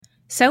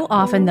So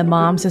often, the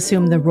moms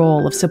assume the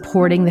role of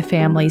supporting the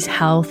family's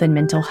health and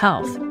mental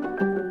health.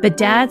 But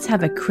dads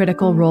have a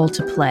critical role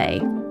to play.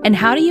 And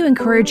how do you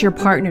encourage your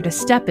partner to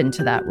step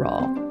into that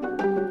role?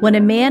 When a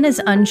man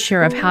is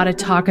unsure of how to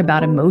talk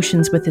about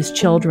emotions with his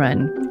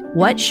children,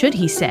 what should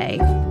he say?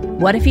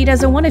 What if he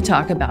doesn't want to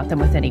talk about them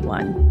with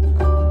anyone?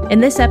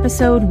 In this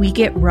episode, we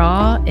get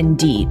raw and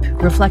deep,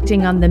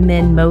 reflecting on the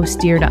men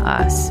most dear to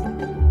us.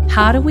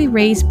 How do we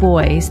raise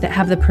boys that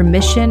have the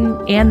permission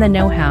and the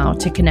know-how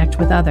to connect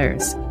with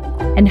others?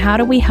 And how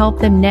do we help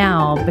them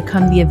now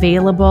become the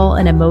available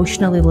and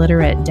emotionally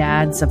literate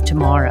dads of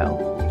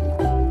tomorrow?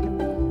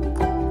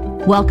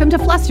 Welcome to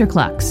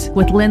Flusterclux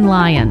with Lynn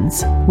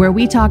Lyons, where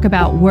we talk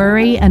about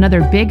worry and other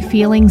big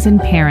feelings in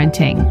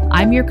parenting.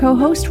 I'm your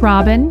co-host,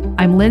 Robin.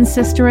 I'm Lynn's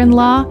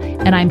sister-in-law,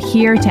 and I'm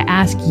here to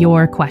ask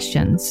your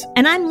questions.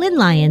 And I'm Lynn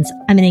Lyons.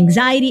 I'm an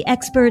anxiety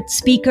expert,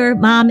 speaker,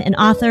 mom, and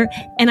author,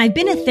 and I've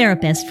been a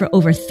therapist for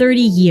over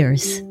 30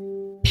 years.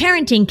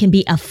 Parenting can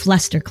be a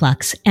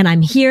flusterclux, and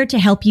I'm here to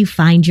help you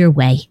find your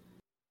way.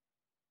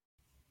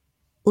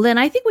 Lynn,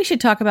 I think we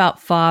should talk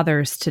about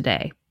fathers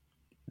today,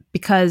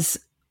 because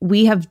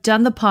we have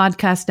done the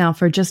podcast now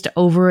for just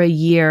over a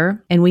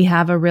year, and we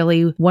have a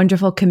really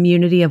wonderful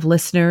community of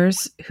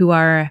listeners who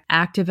are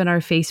active in our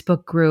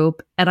Facebook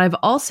group. And I've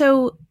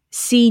also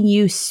seen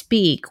you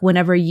speak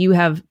whenever you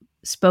have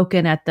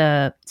spoken at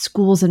the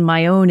schools in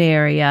my own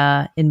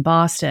area in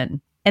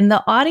Boston. And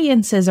the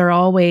audiences are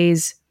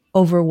always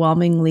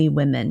overwhelmingly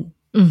women.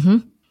 Mm-hmm.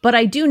 But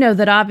I do know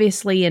that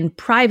obviously in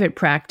private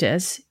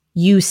practice,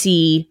 you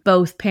see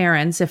both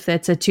parents, if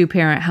it's a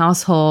two-parent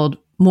household,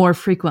 more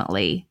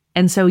frequently.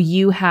 And so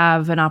you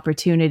have an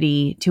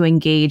opportunity to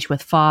engage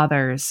with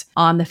fathers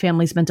on the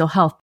family's mental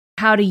health.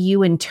 How do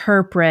you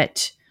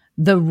interpret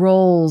the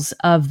roles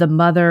of the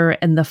mother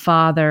and the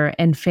father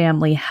in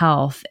family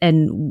health?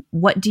 And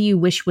what do you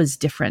wish was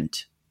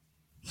different?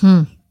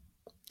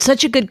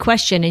 Such a good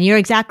question. And you're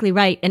exactly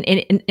right.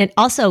 And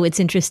also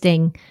it's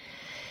interesting.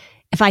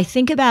 If I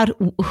think about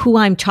who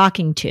I'm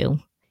talking to,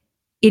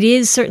 it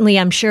is certainly,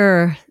 I'm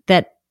sure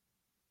that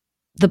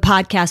the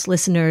podcast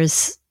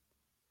listeners,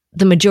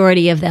 the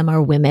majority of them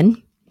are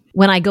women.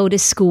 When I go to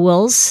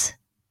schools,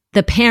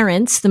 the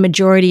parents, the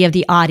majority of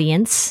the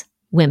audience,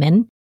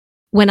 women.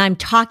 When I'm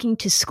talking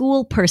to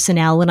school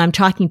personnel, when I'm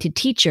talking to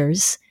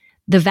teachers,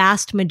 the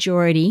vast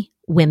majority,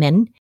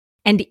 women.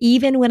 And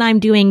even when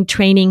I'm doing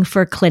training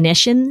for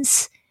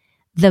clinicians,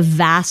 the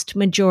vast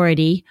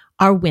majority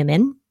are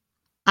women.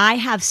 I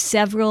have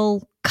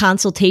several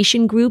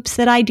consultation groups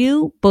that I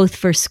do, both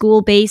for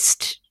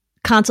school-based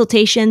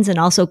consultations and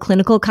also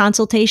clinical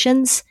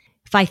consultations.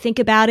 If I think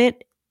about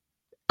it,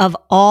 of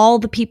all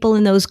the people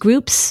in those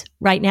groups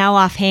right now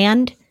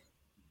offhand,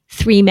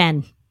 3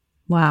 men.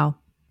 Wow.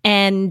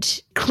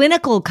 And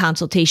clinical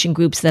consultation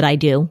groups that I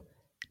do,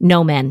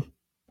 no men,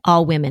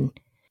 all women.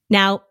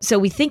 Now, so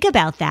we think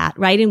about that,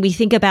 right? And we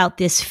think about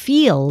this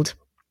field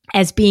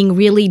as being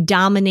really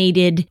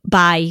dominated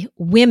by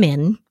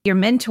women. Your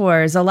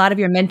mentors, a lot of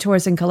your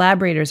mentors and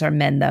collaborators are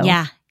men, though.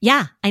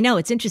 Yeah. I know.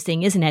 It's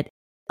interesting, isn't it?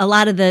 A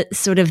lot of the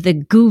sort of the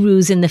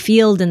gurus in the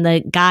field and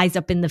the guys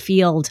up in the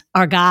field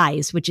are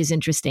guys, which is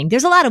interesting.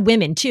 There's a lot of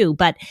women too,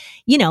 but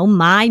you know,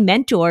 my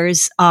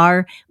mentors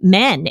are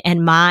men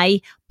and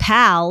my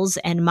pals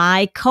and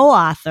my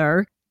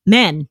co-author,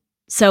 men.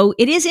 So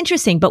it is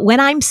interesting. But when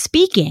I'm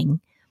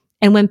speaking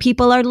and when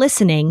people are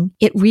listening,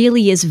 it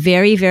really is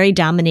very, very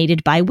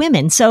dominated by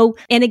women. So,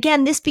 and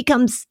again, this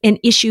becomes an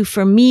issue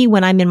for me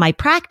when I'm in my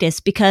practice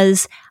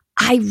because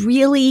I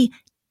really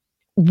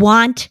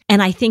want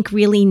and I think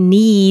really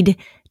need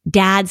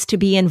dads to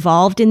be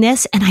involved in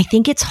this. And I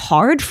think it's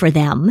hard for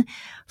them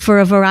for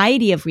a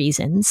variety of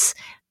reasons,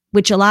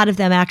 which a lot of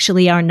them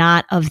actually are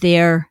not of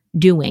their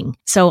doing.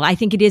 So I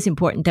think it is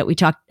important that we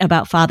talk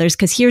about fathers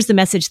because here's the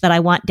message that I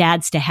want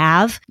dads to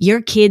have.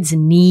 Your kids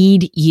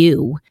need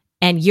you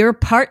and your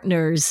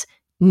partners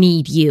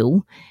need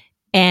you.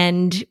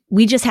 And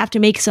we just have to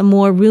make some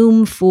more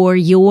room for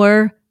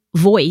your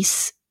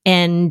voice,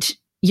 and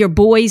your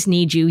boys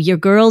need you. Your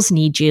girls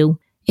need you.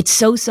 It's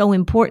so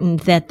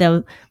important that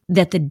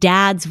the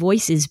dads'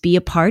 voices be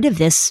a part of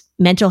this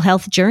mental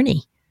health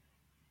journey.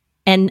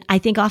 And I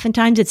think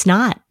oftentimes it's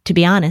not, to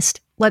be honest.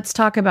 Let's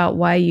talk about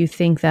why you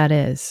think that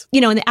is.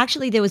 You know, and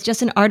actually there was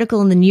just an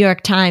article in the New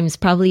York Times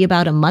probably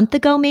about a month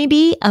ago,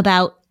 maybe,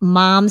 about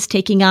moms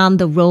taking on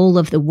the role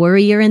of the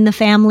worrier in the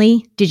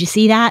family. Did you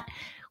see that?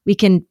 We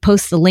can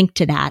post the link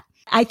to that.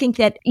 I think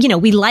that, you know,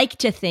 we like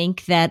to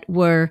think that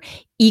we're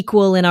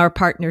equal in our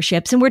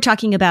partnerships. And we're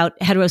talking about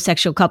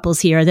heterosexual couples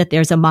here, that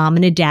there's a mom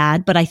and a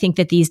dad. But I think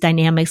that these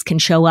dynamics can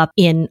show up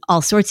in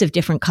all sorts of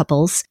different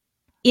couples.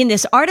 In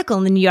this article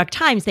in the New York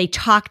Times, they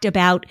talked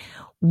about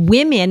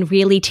women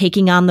really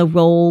taking on the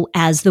role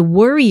as the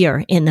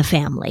worrier in the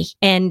family.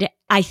 And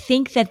I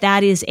think that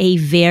that is a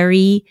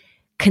very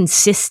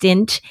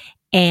consistent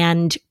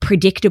and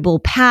predictable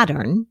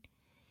pattern.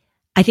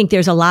 I think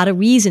there's a lot of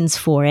reasons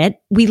for it.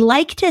 We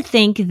like to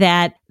think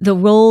that the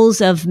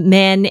roles of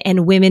men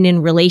and women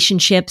in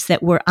relationships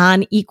that were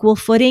on equal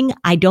footing.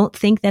 I don't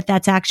think that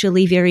that's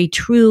actually very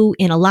true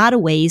in a lot of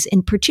ways,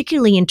 and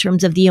particularly in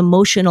terms of the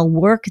emotional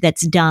work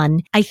that's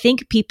done. I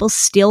think people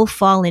still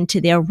fall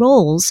into their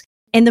roles.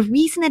 And the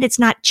reason that it's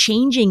not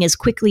changing as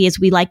quickly as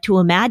we like to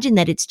imagine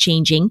that it's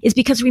changing is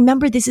because,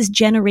 remember, this is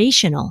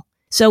generational.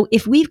 So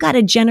if we've got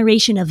a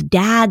generation of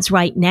dads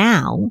right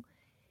now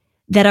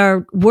that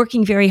are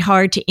working very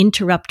hard to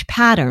interrupt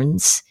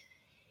patterns,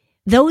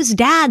 those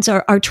dads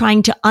are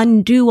trying to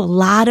undo a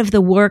lot of the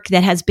work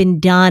that has been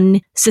done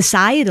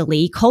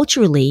societally,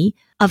 culturally,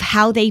 of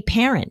how they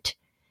parent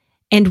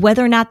and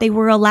whether or not they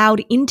were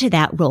allowed into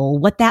that role,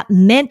 what that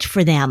meant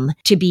for them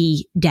to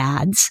be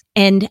dads,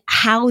 and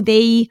how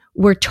they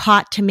were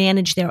taught to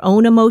manage their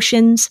own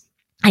emotions.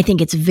 I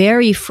think it's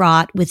very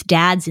fraught with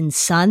dads and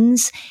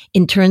sons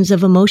in terms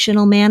of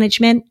emotional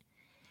management.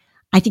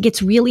 I think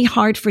it's really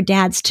hard for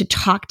dads to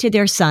talk to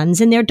their sons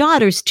and their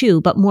daughters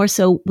too, but more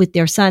so with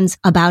their sons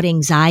about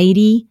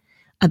anxiety,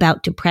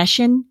 about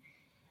depression.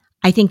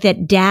 I think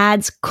that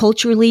dads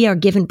culturally are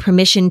given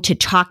permission to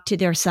talk to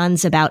their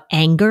sons about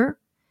anger,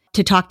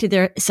 to talk to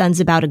their sons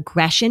about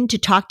aggression, to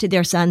talk to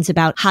their sons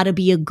about how to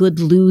be a good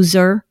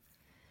loser,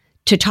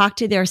 to talk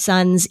to their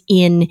sons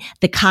in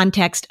the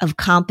context of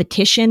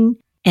competition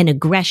and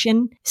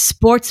aggression,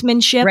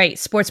 sportsmanship. Right.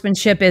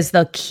 Sportsmanship is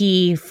the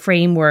key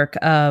framework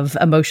of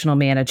emotional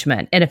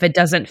management. And if it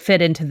doesn't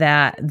fit into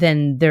that,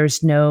 then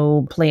there's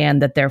no plan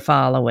that they're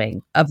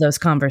following of those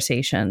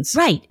conversations.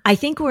 Right. I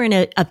think we're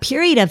in a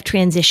period of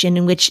transition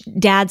in which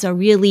dads are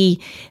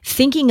really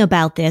thinking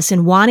about this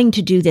and wanting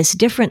to do this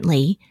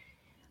differently.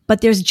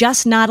 But there's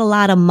just not a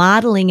lot of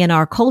modeling in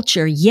our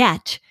culture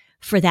yet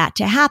for that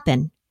to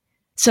happen.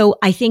 So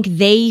I think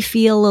they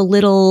feel a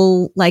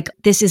little like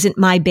this isn't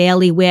my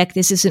bailiwick.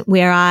 This isn't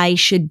where I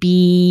should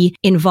be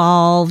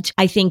involved.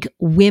 I think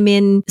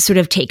women sort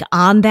of take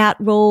on that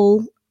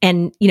role.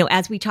 And, you know,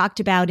 as we talked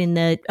about in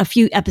a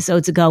few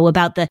episodes ago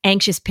about the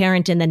anxious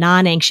parent and the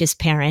non-anxious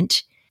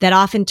parent, that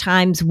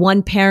oftentimes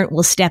one parent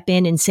will step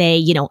in and say,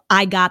 you know,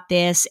 I got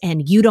this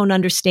and you don't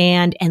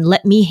understand and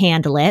let me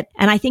handle it.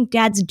 And I think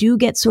dads do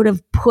get sort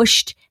of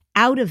pushed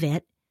out of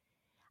it.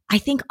 I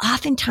think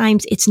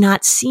oftentimes it's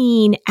not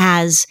seen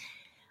as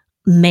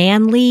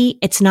manly.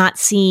 It's not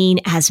seen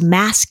as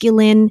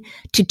masculine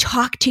to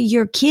talk to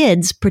your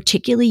kids,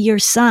 particularly your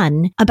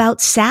son, about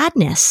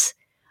sadness,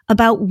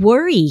 about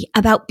worry,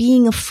 about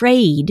being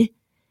afraid.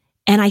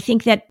 And I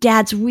think that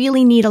dads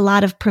really need a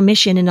lot of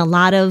permission and a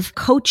lot of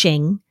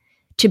coaching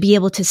to be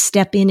able to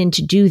step in and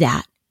to do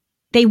that.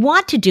 They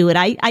want to do it.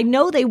 I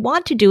know they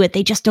want to do it.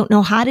 They just don't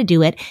know how to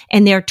do it.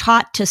 And they're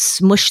taught to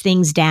smush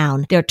things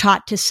down. They're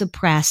taught to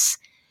suppress.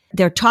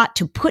 They're taught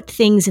to put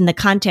things in the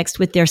context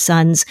with their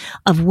sons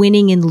of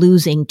winning and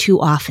losing too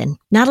often.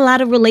 Not a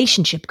lot of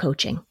relationship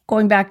coaching.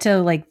 Going back to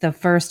like the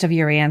first of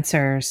your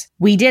answers,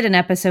 we did an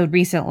episode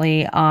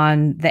recently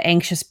on the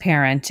anxious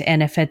parent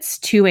and if it's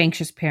two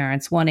anxious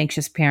parents, one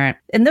anxious parent.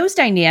 And those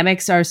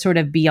dynamics are sort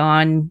of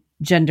beyond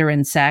gender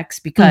and sex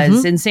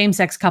because in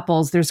same-sex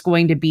couples, there's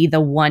going to be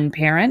the one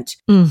parent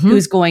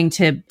who's going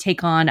to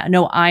take on,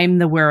 no, I'm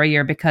the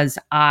worrier because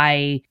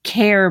I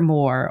care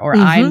more, or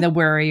I'm the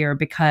worrier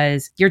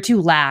because you're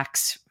too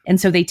lax. And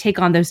so they take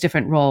on those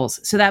different roles.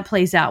 So that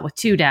plays out with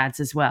two dads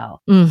as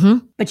well.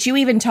 But you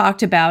even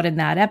talked about in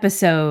that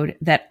episode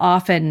that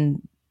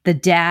often the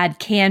dad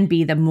can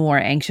be the more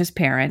anxious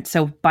parent.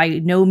 So by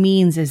no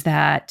means is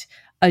that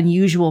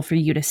unusual for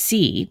you to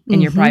see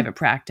in your private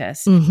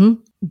practice.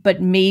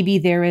 But maybe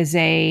there is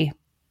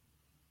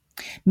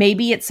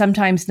maybe it's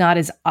sometimes not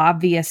as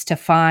obvious to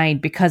find,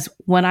 because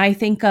when I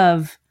think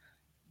of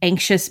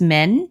anxious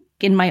men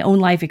in my own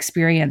life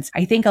experience,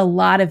 I think a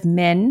lot of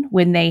men,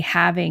 when they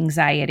have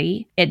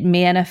anxiety, it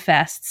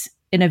manifests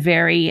in a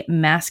very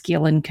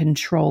masculine,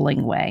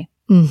 controlling way.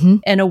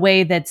 In a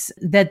way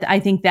that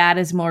I think that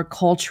is more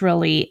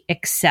culturally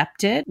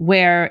accepted,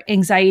 where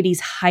anxiety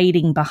is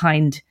hiding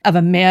behind of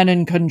a man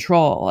in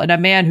control and a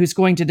man who's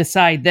going to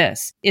decide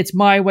this. It's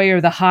my way or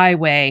the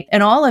highway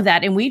and all of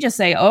that. And we just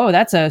say, oh,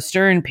 that's a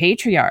stern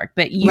patriarch,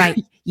 but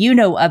you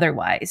know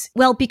otherwise.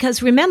 Well,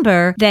 because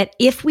remember that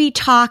if we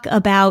talk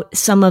about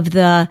some of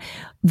the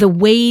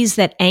ways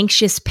that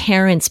anxious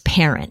parents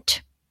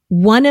parent,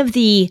 one of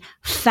the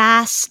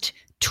fast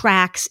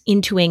tracks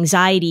into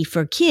anxiety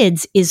for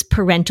kids is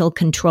parental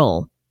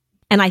control.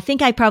 And I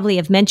think I probably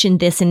have mentioned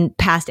this in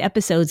past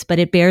episodes, but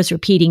it bears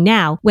repeating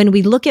now. When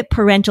we look at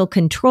parental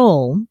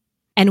control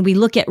and we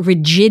look at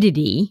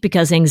rigidity,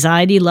 because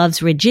anxiety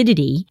loves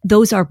rigidity,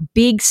 those are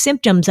big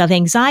symptoms of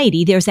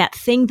anxiety. There's that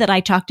thing that I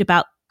talked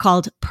about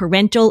called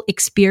parental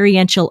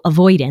experiential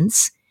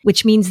avoidance,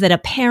 which means that a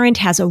parent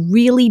has a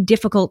really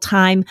difficult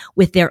time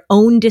with their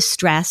own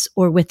distress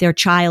or with their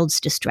child's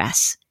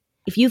distress.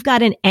 If you've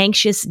got an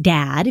anxious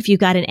dad, if you've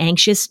got an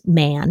anxious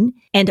man,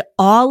 and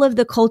all of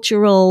the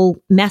cultural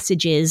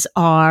messages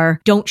are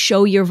don't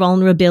show your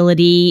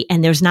vulnerability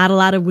and there's not a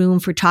lot of room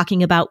for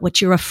talking about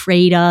what you're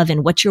afraid of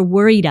and what you're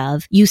worried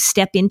of, you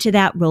step into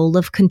that role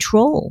of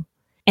control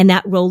and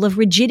that role of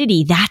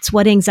rigidity. That's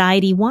what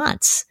anxiety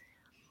wants.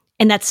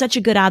 And that's such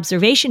a good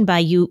observation by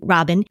you,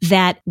 Robin,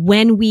 that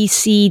when we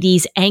see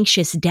these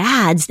anxious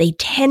dads, they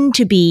tend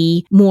to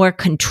be more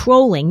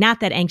controlling. Not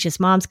that anxious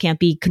moms can't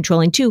be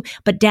controlling too,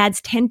 but dads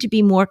tend to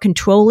be more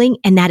controlling,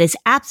 and that is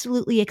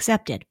absolutely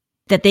accepted,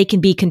 that they can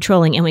be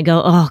controlling. And we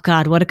go, oh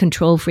God, what a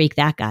control freak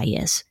that guy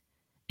is.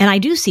 And I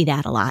do see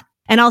that a lot.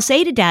 And I'll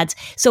say to dads,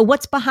 so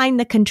what's behind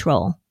the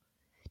control?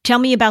 Tell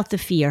me about the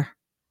fear.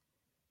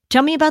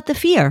 Tell me about the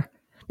fear.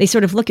 They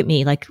sort of look at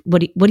me like,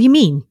 what do you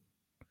mean?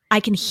 I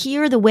can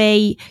hear the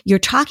way you're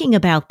talking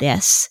about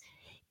this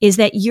is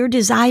that your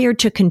desire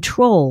to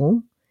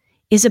control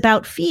is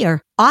about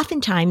fear.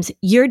 Oftentimes,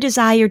 your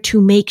desire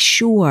to make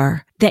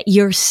sure that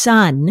your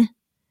son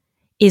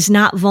is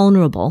not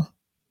vulnerable,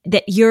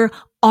 that you're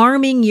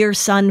arming your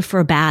son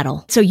for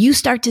battle. So you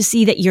start to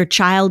see that your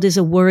child is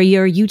a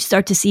worrier. You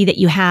start to see that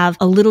you have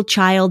a little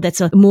child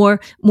that's a more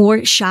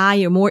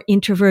shy or more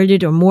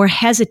introverted or more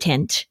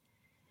hesitant.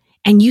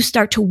 And you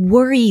start to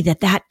worry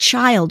that that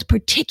child,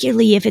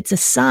 particularly if it's a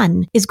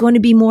son, is going to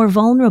be more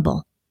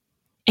vulnerable.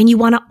 And you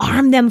want to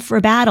arm them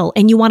for battle,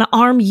 and you want to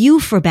arm you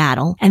for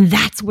battle. And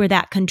that's where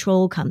that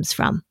control comes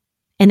from.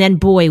 And then,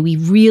 boy, we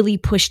really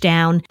push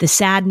down the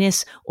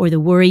sadness or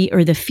the worry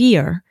or the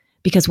fear,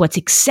 because what's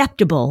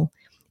acceptable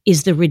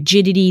is the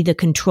rigidity, the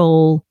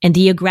control, and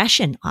the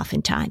aggression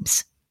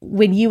oftentimes.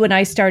 When you and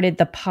I started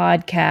the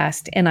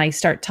podcast and I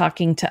start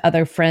talking to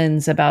other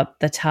friends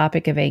about the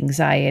topic of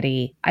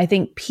anxiety, I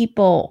think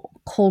people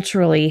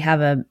culturally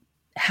have a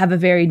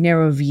very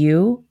narrow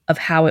view of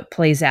how it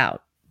plays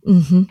out.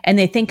 Mm-hmm. And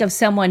they think of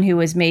someone who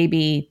is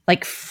maybe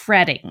like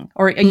fretting,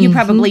 or you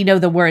probably know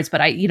the words, but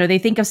they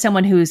think of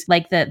someone who's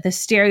like the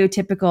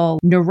stereotypical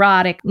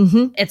neurotic,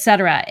 et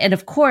cetera. And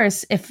of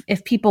course,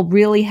 if people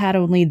really had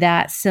only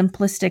that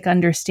simplistic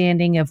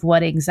understanding of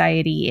what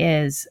anxiety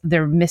is,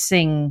 they're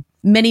missing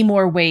many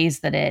more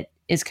ways that it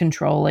is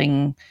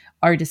controlling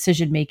our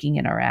decision-making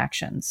and our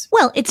actions.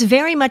 Well, it's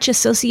very much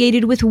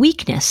associated with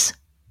weakness.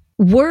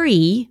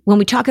 Worry, when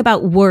we talk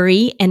about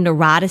worry and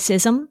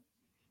neuroticism,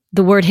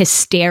 the word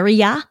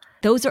hysteria,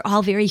 those are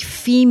all very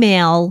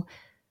female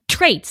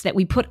traits that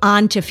we put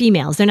onto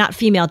females. They're not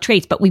female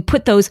traits, but we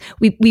put those,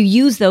 we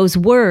use those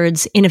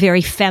words in a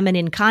very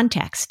feminine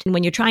context. And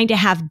when you're trying to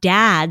have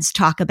dads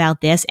talk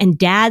about this and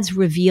dads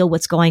reveal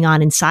what's going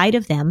on inside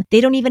of them, they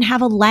don't even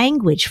have a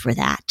language for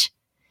that.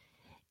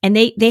 And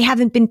they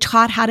haven't been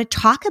taught how to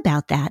talk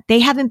about that. They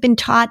haven't been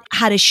taught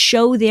how to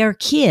show their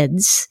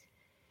kids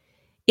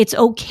it's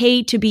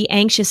okay to be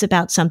anxious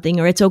about something,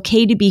 or it's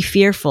okay to be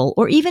fearful,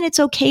 or even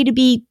it's okay to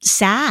be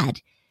sad.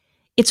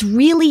 It's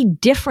really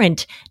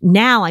different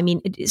now. I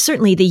mean,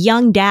 certainly the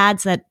young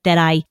dads that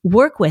I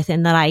work with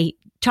and that I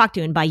talk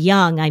to, and by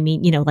young, I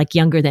mean, like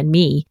younger than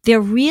me,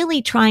 they're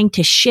really trying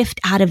to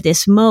shift out of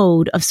this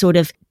mode of sort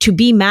of to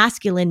be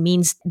masculine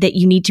means that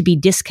you need to be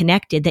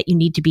disconnected, that you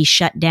need to be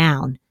shut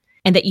down,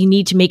 and that you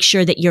need to make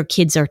sure that your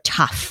kids are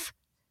tough.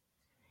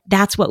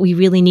 That's what we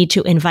really need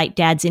to invite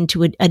dads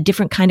into a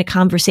different kind of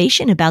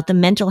conversation about the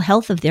mental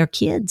health of their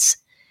kids.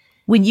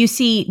 When you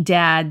see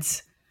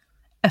dads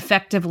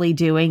effectively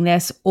doing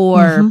this,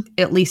 or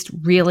at least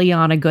really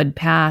on a good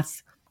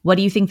path, what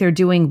do you think they're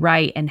doing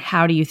right, and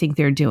how do you think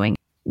they're doing?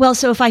 Well,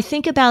 so if I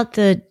think about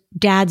the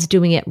dads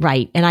doing it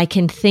right, and I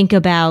can think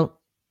about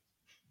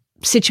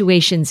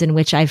situations in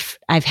which I've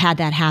had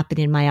that happen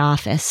in my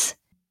office,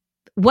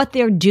 what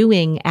they're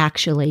doing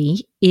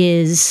actually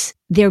is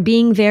they're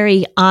being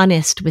very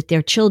honest with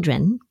their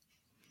children,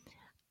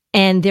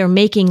 and they're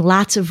making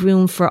lots of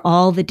room for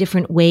all the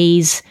different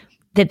ways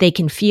that they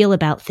can feel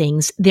about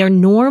things. They're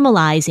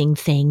normalizing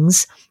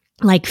things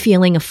like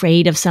feeling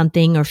afraid of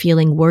something, or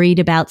feeling worried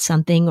about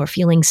something, or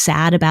feeling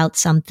sad about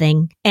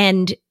something.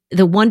 And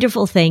the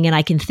wonderful thing, and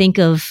I can think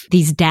of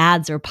these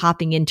dads are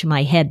popping into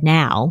my head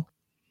now,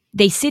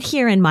 they sit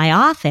here in my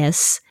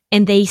office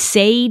and they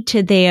say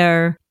to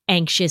their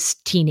anxious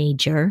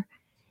teenager,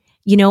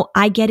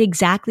 I get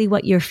exactly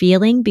what you're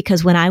feeling,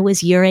 because when I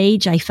was your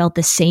age, I felt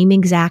the same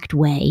exact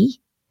way.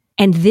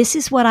 And this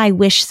is what I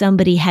wish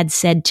somebody had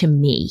said to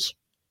me.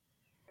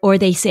 Or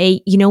they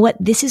say, you know what,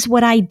 this is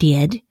what I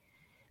did,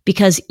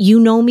 because you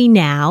know me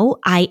now.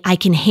 I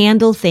can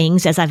handle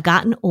things as I've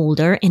gotten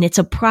older, and it's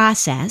a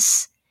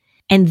process.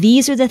 And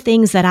these are the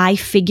things that I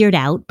figured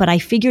out, but I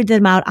figured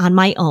them out on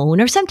my own,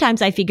 or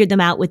sometimes I figured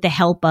them out with the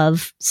help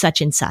of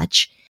such and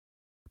such.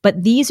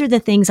 But these are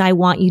the things I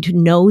want you to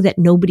know that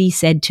nobody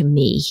said to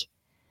me.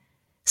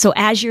 So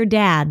as your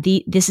dad,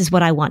 this is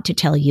what I want to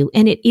tell you.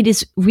 And it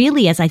is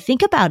really, as I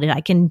think about it,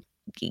 I can,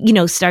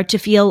 start to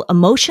feel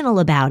emotional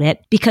about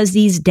it, because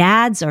these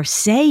dads are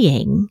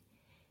saying,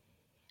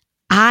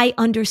 I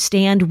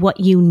understand what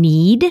you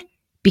need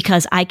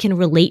because I can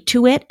relate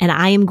to it, and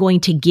I am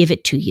going to give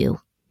it to you.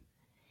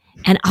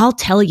 And I'll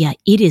tell you,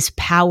 it is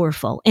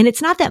powerful. And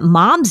it's not that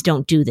moms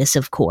don't do this,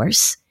 of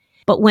course.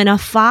 But when a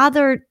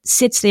father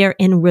sits there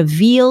and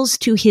reveals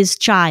to his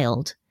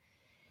child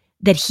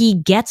that he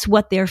gets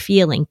what they're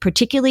feeling,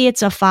 particularly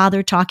it's a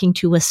father talking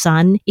to a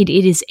son, it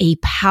is a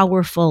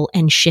powerful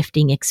and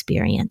shifting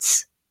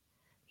experience.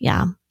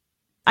 Yeah.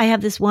 I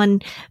have this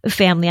one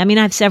family. I mean,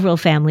 I have several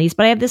families,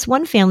 but I have this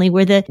one family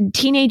where the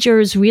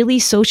teenager is really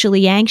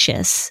socially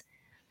anxious.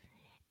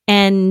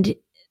 And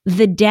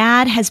the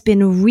dad has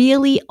been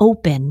really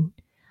open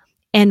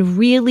and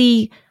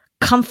really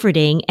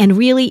comforting and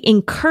really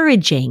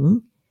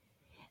encouraging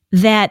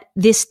that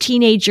this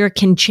teenager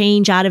can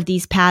change out of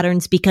these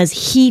patterns because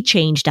he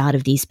changed out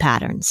of these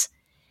patterns.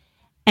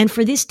 And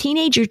for this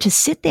teenager to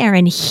sit there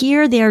and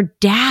hear their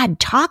dad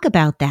talk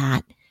about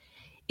that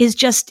is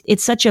just,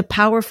 it's such a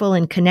powerful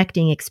and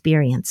connecting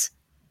experience.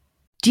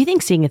 Do you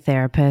think seeing a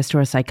therapist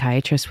or a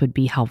psychiatrist would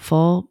be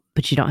helpful,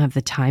 but you don't have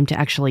the time to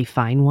actually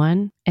find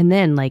one? And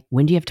then,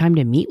 when do you have time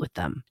to meet with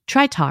them?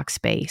 Try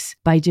Talkspace.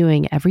 By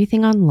doing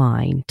everything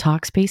online,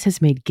 Talkspace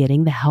has made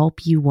getting the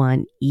help you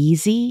want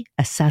easy,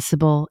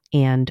 accessible,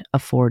 and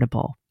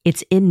affordable.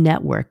 It's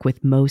in-network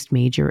with most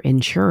major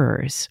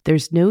insurers.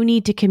 There's no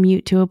need to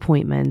commute to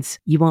appointments.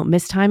 You won't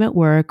miss time at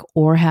work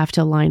or have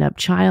to line up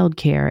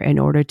childcare in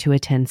order to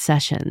attend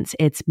sessions.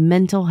 It's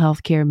mental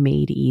health care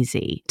made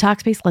easy.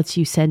 Talkspace lets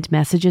you send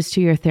messages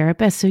to your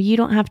therapist so you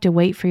don't have to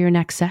wait for your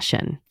next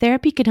session.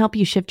 Therapy can help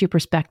you shift your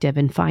perspective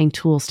and find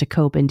tools to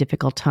cope in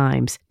difficult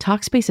times.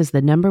 Talkspace is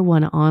the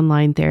 #1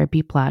 online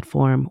therapy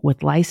platform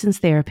with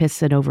licensed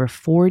therapists in over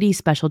 40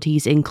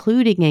 specialties,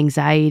 including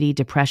anxiety,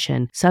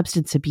 depression,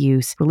 substance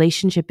abuse,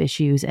 relationship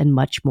issues, and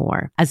much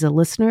more. As a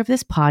listener of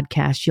this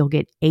podcast, you'll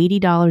get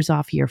 $80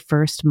 off your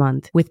first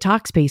month with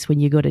Talkspace when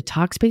you go to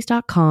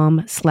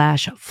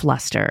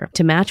Talkspace.com/fluster.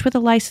 To match with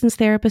a licensed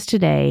therapist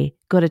today,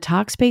 go to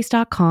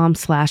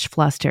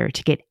Talkspace.com/fluster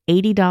to get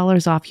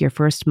 $80 off your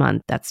first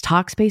month. That's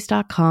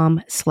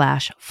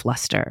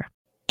Talkspace.com/fluster.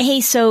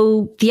 Hey,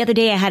 so the other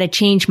day I had to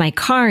change my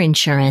car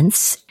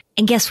insurance.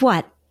 And guess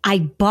what? I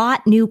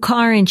bought new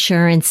car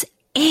insurance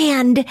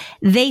and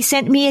they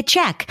sent me a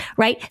check,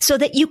 right? So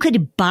that you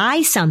could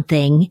buy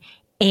something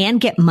and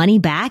get money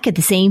back at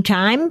the same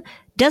time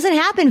doesn't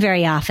happen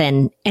very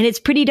often. And it's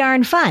pretty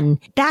darn fun.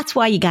 That's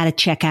why you got to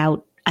check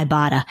out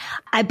Ibotta.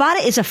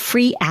 Ibotta is a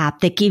free app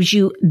that gives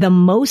you the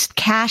most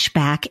cash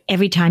back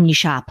every time you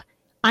shop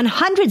on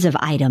hundreds of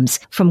items,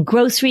 from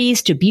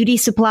groceries to beauty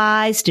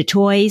supplies to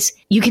toys.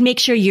 You can make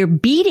sure you're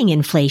beating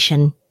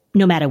inflation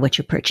no matter what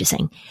you're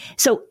purchasing.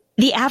 So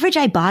the average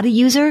Ibotta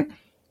user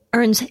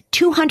earns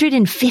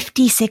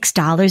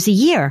 $256 a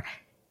year.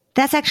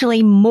 That's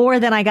actually more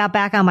than I got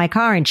back on my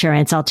car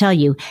insurance, I'll tell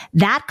you.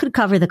 That could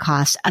cover the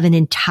cost of an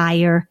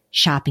entire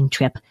shopping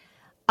trip.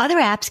 Other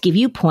apps give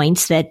you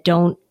points that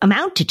don't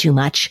amount to too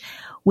much.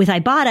 With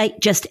Ibotta,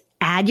 just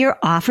add your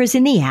offers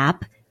in the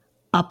app,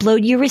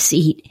 upload your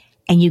receipt,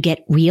 and you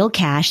get real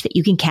cash that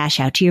you can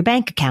cash out to your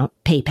bank account,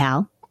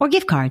 PayPal, or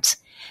gift cards.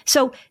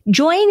 So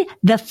join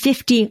the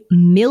 50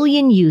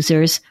 million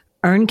users,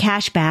 earn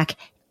cash back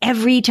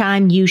every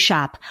time you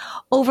shop.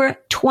 Over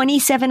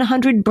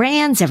 2,700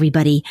 brands,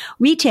 everybody.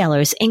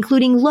 Retailers,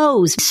 including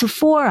Lowe's,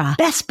 Sephora,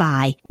 Best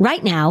Buy.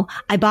 Right now,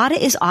 Ibotta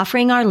is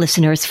offering our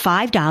listeners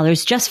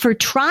 $5 just for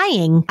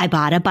trying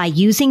Ibotta by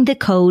using the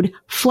code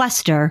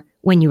FLUSTER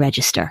when you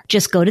register.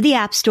 Just go to the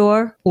App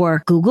Store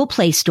or Google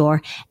Play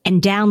Store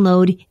and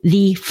download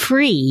the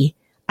free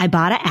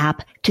Ibotta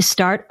app to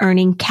start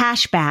earning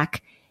cash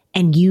back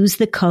and use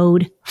the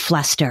code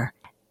FLUSTER.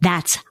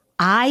 That's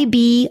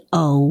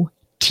IBOTTA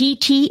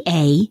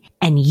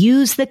and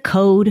use the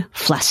code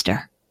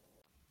FLUSTER.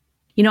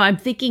 You know, I'm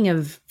thinking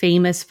of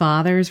famous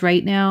fathers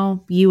right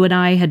now. You and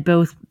I had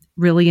both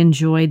really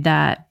enjoyed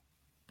that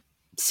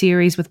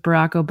series with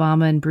Barack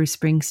Obama and Bruce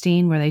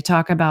Springsteen where they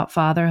talk about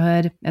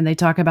fatherhood and they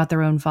talk about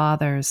their own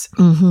fathers.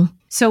 Mm-hmm.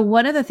 So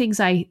one of the things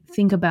I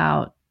think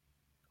about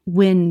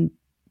when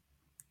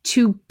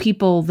two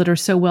people that are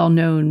so well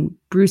known,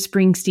 Bruce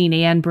Springsteen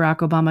and Barack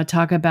Obama,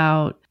 talk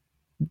about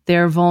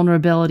their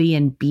vulnerability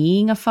in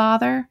being a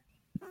father,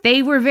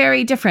 they were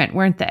very different,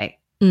 weren't they?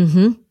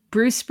 Mm-hmm.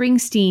 Bruce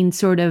Springsteen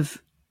sort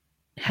of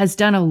has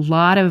done a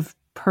lot of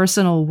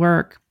personal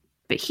work,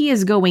 but he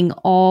is going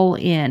all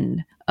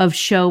in of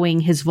showing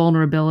his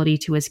vulnerability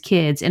to his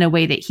kids in a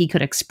way that he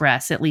could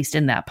express, at least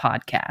in that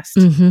podcast.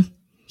 Mm-hmm.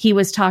 He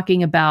was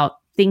talking about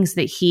things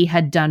that he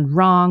had done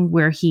wrong,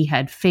 where he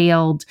had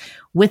failed,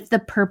 with the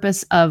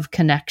purpose of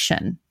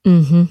connection.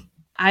 Mm-hmm.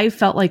 I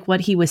felt like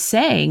what he was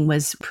saying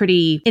was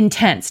pretty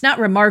intense, not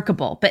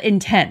remarkable, but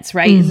intense,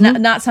 right?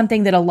 Mm-hmm. Not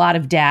something that a lot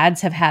of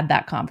dads have had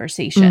that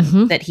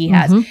conversation that he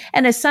has. Mm-hmm.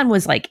 And his son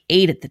was like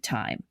 8 at the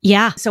time.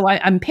 Yeah. So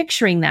I'm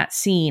picturing that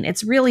scene.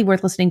 It's really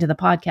worth listening to the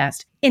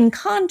podcast. In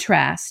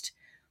contrast,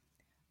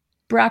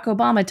 Barack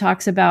Obama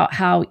talks about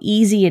how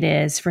easy it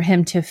is for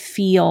him to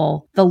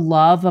feel the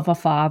love of a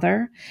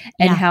father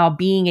and how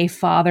being a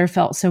father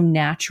felt so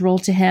natural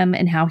to him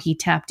and how he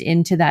tapped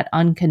into that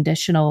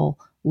unconditional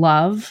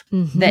love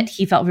that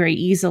he felt very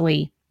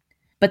easily.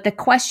 But the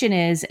question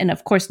is, and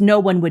of course, no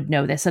one would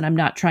know this, and I'm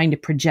not trying to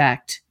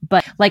project,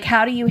 but like,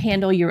 how do you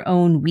handle your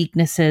own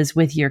weaknesses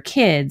with your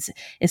kids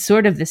is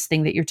sort of this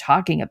thing that you're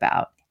talking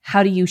about.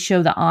 How do you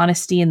show the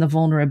honesty and the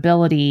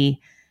vulnerability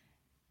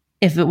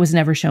if it was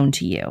never shown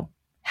to you?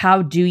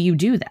 How do you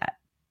do that?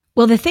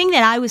 Well, the thing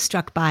that I was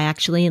struck by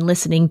actually in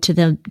listening to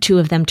the two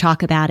of them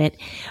talk about it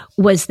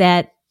was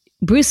that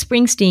Bruce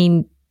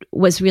Springsteen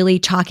was really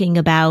talking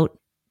about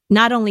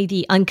not only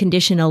the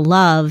unconditional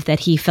love that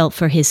he felt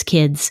for his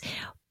kids,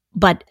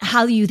 but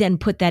how you then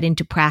put that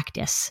into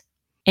practice.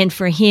 And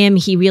for him,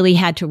 he really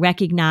had to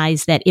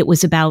recognize that it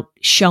was about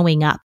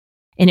showing up,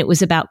 and it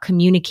was about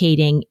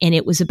communicating, and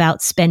it was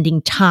about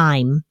spending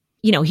time.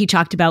 You know, he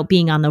talked about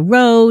being on the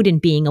road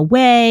and being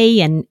away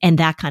and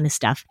that kind of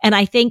stuff. And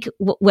I think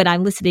when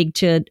I'm listening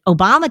to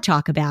Obama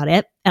talk about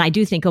it, and I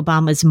do think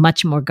Obama's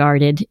much more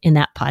guarded in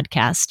that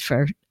podcast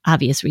for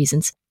obvious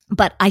reasons.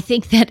 But I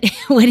think that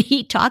when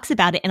he talks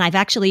about it, and I've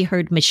actually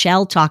heard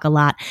Michelle talk a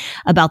lot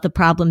about the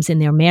problems in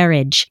their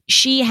marriage,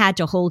 she had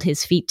to hold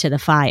his feet to the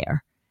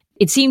fire.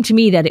 It seemed to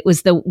me that it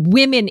was the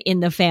women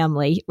in the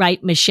family,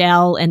 right?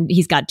 Michelle, and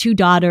he's got 2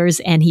 daughters,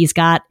 and he's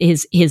got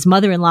his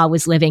mother-in-law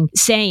was living,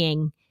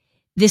 saying,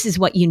 this is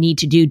what you need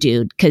to do,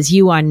 dude, because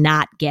you are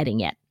not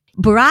getting it.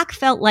 Barack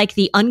felt like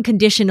the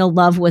unconditional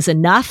love was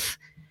enough,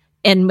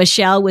 and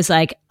Michelle was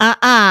like,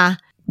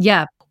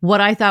 Yeah.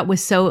 What I thought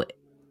was so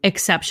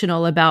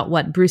exceptional about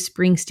what Bruce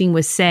Springsteen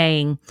was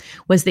saying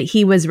was that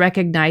he was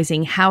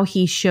recognizing how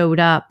he showed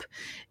up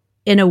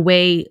in a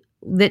way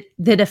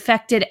that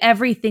affected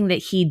everything that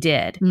he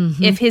did.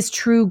 Mm-hmm. If his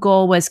true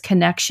goal was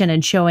connection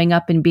and showing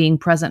up and being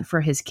present for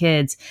his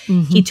kids,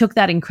 he took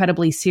that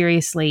incredibly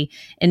seriously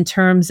in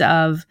terms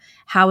of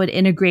how it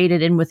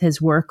integrated in with his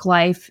work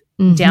life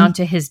down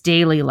to his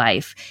daily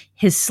life,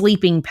 his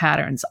sleeping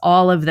patterns,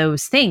 all of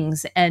those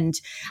things. And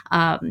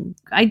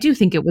I do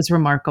think it was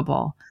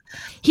remarkable.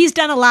 He's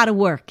done a lot of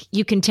work,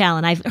 you can tell.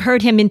 And I've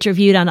heard him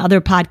interviewed on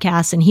other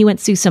podcasts, and he went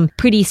through some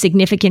pretty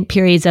significant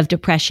periods of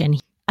depression.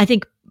 I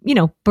think, you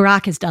know,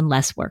 Barack has done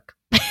less work.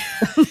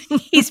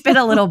 He's been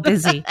a little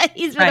busy.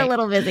 He's been a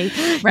little busy.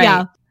 Right.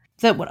 Yeah.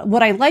 So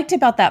what I liked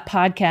about that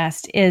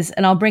podcast is,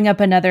 and I'll bring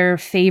up another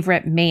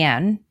favorite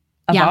man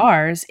of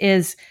ours,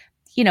 is,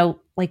 you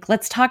know, like,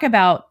 let's talk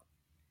about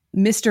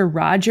Mr.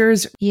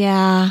 Rogers.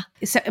 Yeah.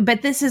 So,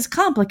 but this is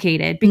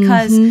complicated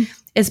because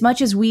as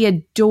much as we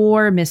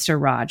adore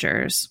Mr.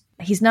 Rogers,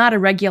 he's not a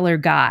regular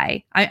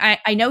guy.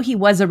 I know he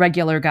was a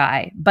regular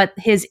guy, but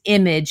his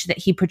image that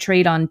he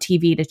portrayed on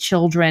TV to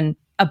children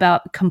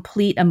about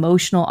complete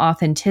emotional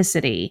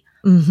authenticity,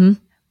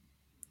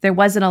 there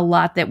wasn't a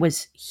lot that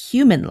was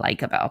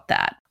human-like about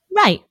that.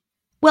 Right.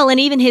 Well,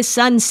 and even his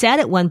son said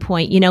at one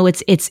point, you know,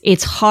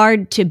 it's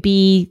hard to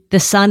be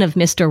the son of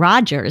Mr.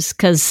 Rogers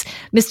because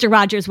Mr.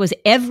 Rogers was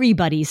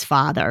everybody's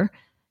father,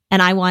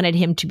 and I wanted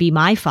him to be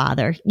my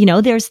father. You know,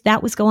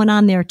 that was going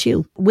on there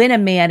too. When a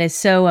man is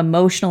so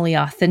emotionally,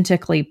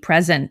 authentically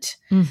present,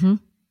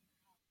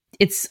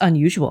 it's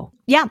unusual.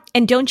 Yeah.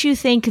 And don't you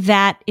think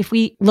that if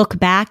we look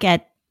back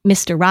at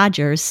Mr.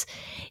 Rogers,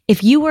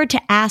 if you were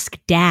to ask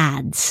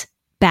dads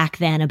back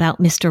then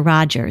about Mr.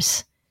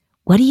 Rogers,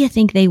 what do you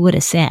think they would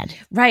have said?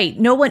 Right.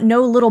 No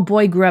little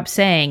boy grew up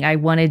saying, I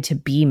wanted to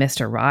be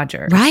Mr.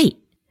 Rogers. Right.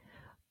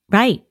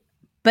 Right.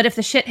 But if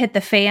the shit hit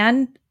the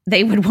fan,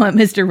 they would want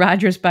Mr.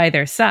 Rogers by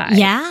their side.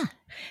 Yeah.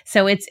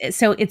 So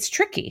it's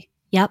tricky.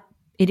 Yep.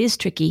 It is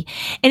tricky.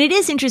 And it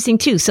is interesting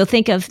too. So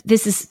think of,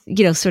 this is,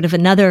 you know, sort of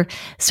another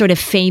sort of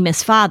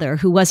famous father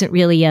who wasn't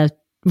really a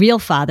real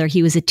father.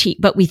 He was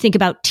but we think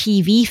about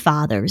TV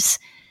fathers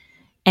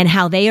and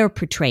how they are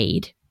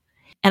portrayed.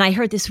 And I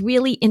heard this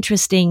really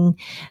interesting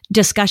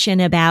discussion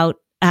about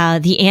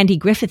the Andy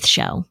Griffith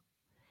Show.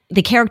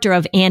 The character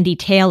of Andy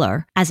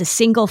Taylor as a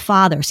single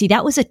father. See,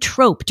 that was a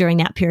trope during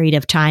that period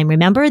of time.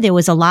 Remember, there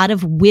was a lot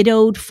of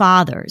widowed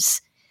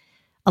fathers,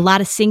 a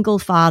lot of single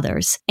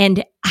fathers,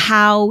 and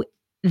how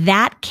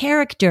that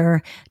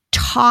character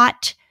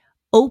taught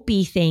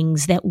Opie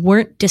things that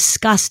weren't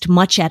discussed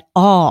much at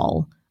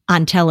all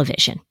on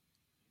television.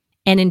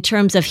 And in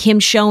terms of him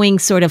showing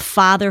sort of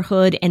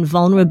fatherhood and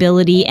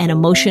vulnerability and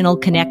emotional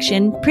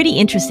connection, pretty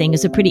interesting.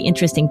 It's a pretty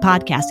interesting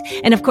podcast.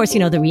 And of course, you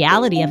know, the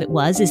reality of it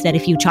is that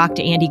if you talk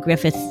to Andy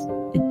Griffith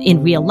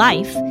in real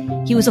life,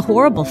 he was a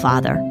horrible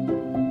father.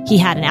 He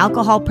had an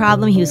alcohol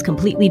problem. He was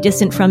completely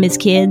distant from his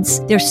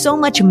kids. There's so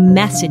much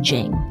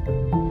messaging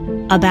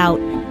about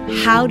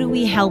how do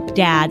we help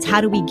dads? How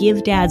do we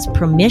give dads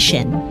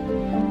permission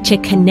to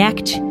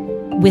connect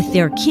with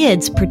their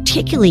kids,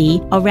 particularly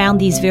around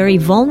these very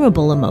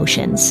vulnerable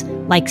emotions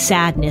like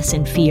sadness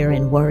and fear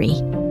and worry,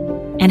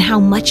 and how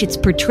much it's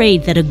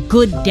portrayed that a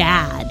good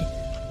dad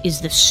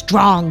is the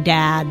strong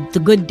dad. The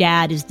good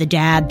dad is the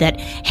dad that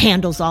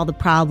handles all the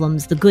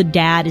problems. The good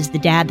dad is the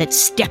dad that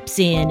steps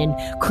in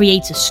and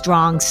creates a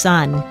strong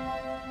son.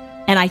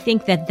 And I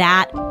think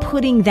that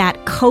putting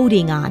that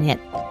coding on it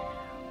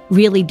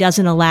really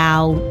doesn't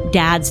allow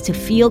dads to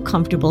feel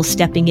comfortable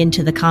stepping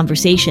into the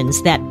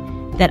conversations that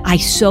I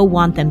so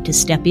want them to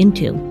step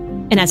into.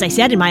 And as I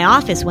said in my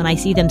office, when I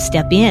see them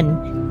step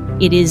in,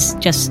 it is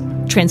just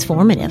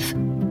transformative.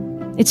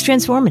 It's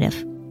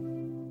transformative.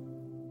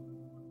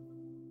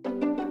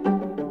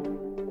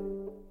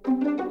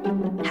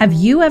 Have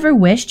you ever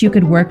wished you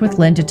could work with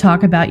Lynn to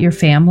talk about your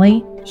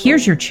family?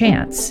 Here's your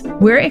chance.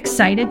 We're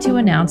excited to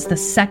announce the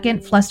second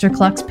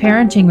Flusterclux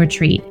parenting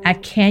retreat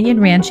at Canyon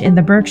Ranch in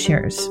the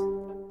Berkshires.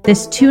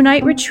 This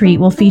 2-night retreat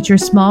will feature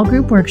small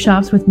group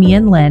workshops with me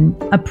and Lynn,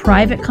 a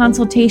private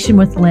consultation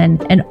with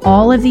Lynn, and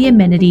all of the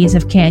amenities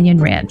of Canyon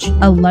Ranch,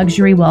 a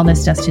luxury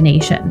wellness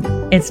destination.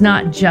 It's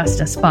not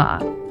just a spa.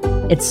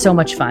 It's so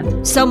much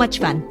fun. So much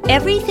fun.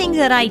 Everything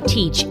that I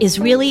teach is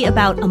really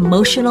about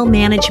emotional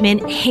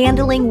management,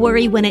 handling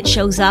worry when it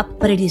shows up,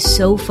 but it is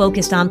so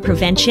focused on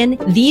prevention.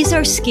 These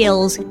are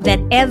skills that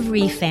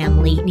every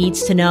family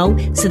needs to know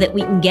so that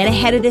we can get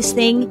ahead of this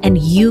thing and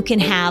you can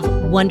have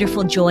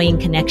wonderful joy and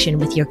connection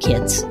with your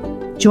kids.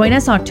 Join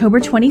us October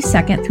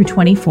 22nd through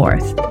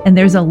 24th, and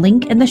there's a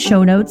link in the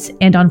show notes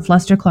and on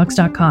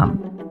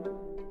flusterclux.com.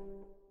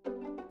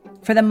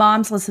 For the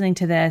moms listening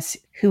to this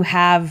who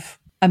have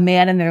a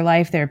man in their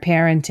life they're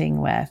parenting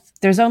with,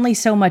 there's only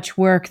so much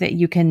work that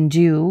you can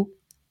do.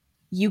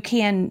 You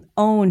can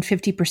own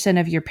 50%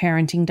 of your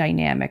parenting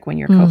dynamic when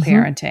you're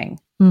co-parenting.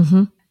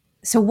 Mm-hmm.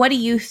 So what do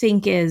you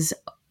think is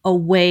a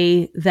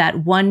way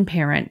that one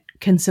parent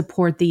can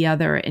support the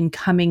other in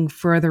coming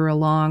further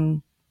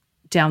along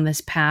down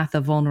this path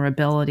of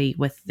vulnerability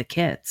with the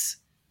kids?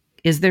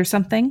 Is there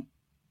something?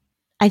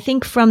 I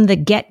think from the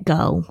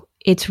get-go,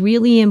 it's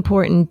really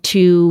important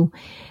to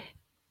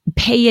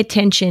pay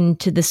attention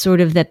to the sort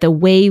of that the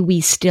way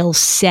we still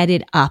set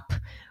it up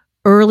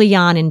early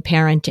on in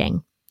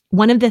parenting.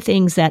 One of the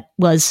things that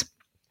was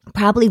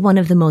probably one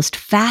of the most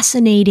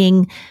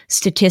fascinating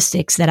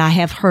statistics that I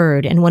have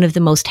heard, and one of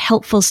the most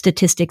helpful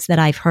statistics that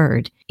I've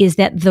heard, is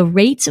that the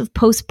rates of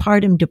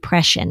postpartum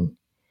depression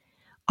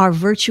are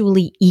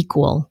virtually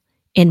equal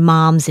in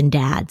moms and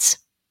dads.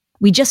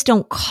 We just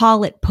don't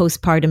call it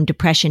postpartum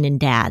depression in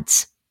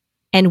dads.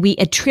 And we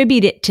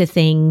attribute it to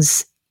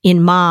things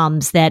in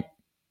moms that,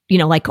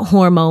 like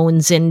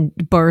hormones and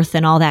birth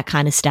and all that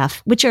kind of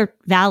stuff, which are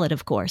valid,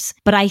 of course.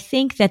 But I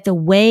think that the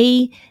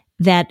way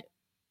that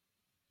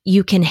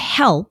you can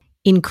help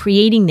in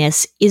creating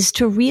this is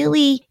to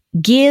really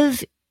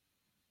give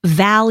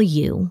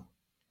value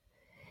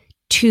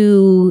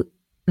to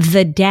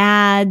the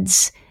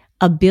dad's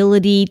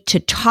ability to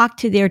talk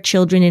to their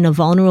children in a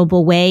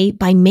vulnerable way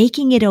by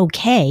making it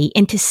okay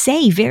and to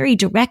say very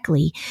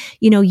directly,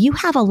 you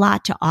have a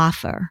lot to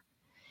offer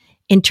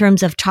in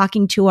terms of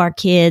talking to our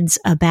kids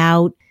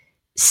about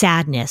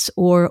sadness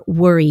or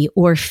worry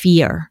or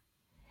fear.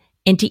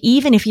 And to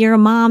even, if you're a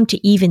mom,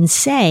 to even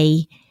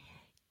say,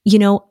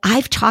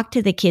 I've talked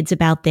to the kids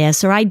about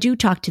this, or I do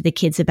talk to the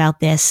kids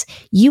about this.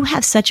 You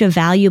have such a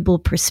valuable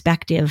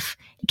perspective.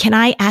 Can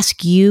I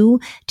ask you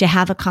to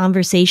have a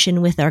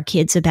conversation with our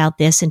kids about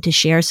this and to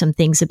share some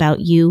things about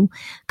you?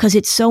 Because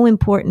it's so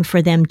important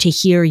for them to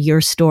hear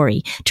your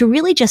story, to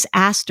really just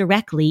ask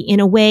directly in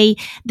a way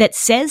that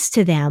says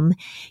to them,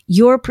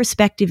 your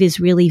perspective is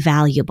really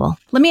valuable.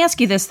 Let me ask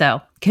you this,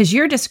 though, because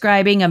you're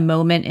describing a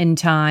moment in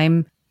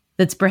time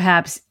that's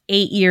perhaps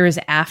 8 years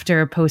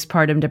after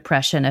postpartum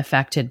depression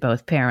affected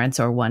both parents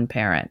or one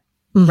parent.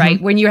 Mm-hmm.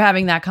 Right? When you're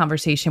having that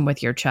conversation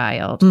with your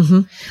child.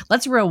 Mm-hmm.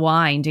 Let's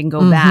rewind and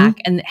go back.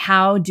 And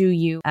how do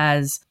you,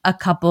 as a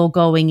couple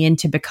going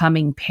into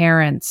becoming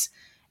parents,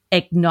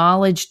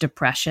 acknowledge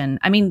depression?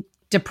 I mean,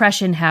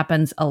 depression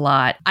happens a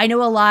lot. I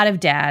know a lot of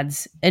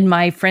dads in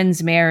my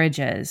friends'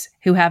 marriages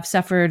who have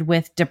suffered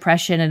with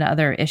depression and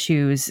other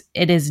issues.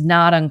 It is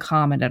not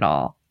uncommon at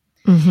all.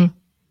 Mm-hmm.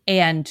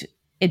 And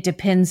it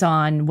depends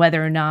on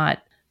whether or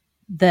not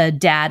the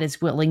dad is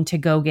willing to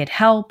go get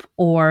help,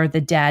 or the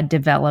dad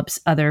develops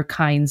other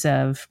kinds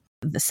of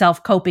the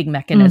self-coping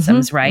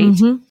mechanisms, right?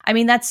 Mm-hmm. I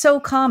mean, that's so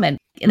common.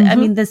 Mm-hmm. I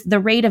mean, the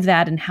rate of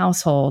that in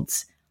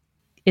households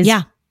is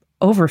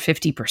over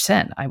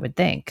 50%, I would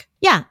think.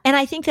 Yeah. And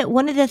I think that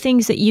one of the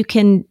things that you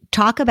can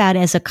talk about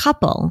as a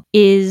couple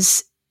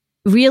is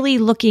really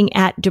looking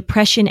at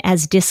depression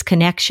as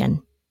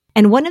disconnection.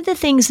 And one of the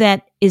things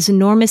that is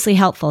enormously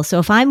helpful, so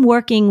if I'm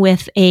working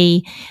with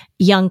a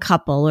young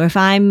couple, or if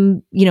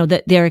I'm,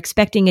 they're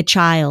expecting a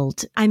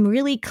child, I'm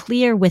really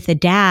clear with the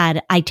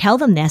dad. I tell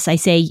them this. I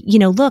say,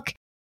 look,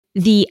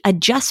 the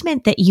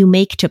adjustment that you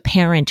make to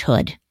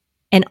parenthood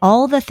and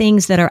all the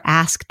things that are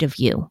asked of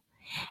you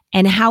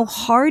and how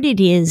hard it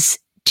is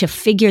to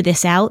figure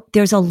this out,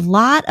 there's a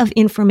lot of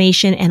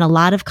information and a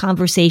lot of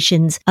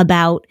conversations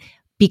about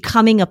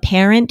becoming a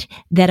parent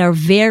that are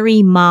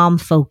very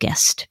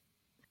mom-focused.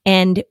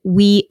 And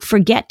we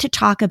forget to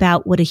talk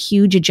about what a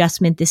huge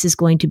adjustment this is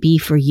going to be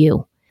for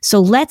you. So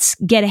let's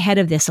get ahead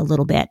of this a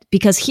little bit,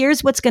 because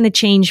here's what's going to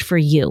change for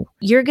you.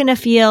 You're going to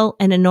feel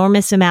an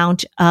enormous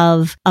amount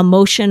of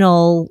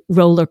emotional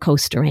roller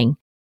coastering.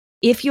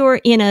 If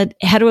you're in a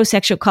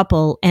heterosexual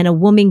couple and a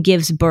woman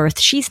gives birth,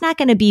 she's not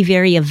going to be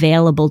very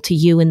available to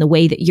you in the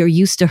way that you're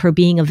used to her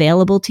being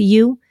available to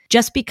you,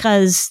 just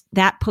because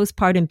that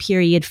postpartum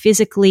period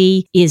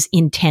physically is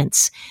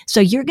intense. So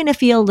you're going to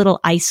feel a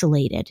little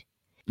isolated.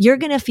 You're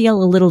going to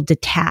feel a little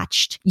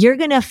detached. You're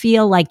going to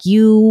feel like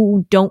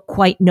you don't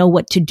quite know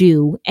what to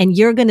do. And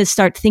you're going to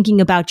start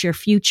thinking about your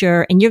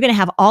future. And you're going to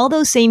have all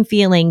those same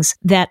feelings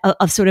that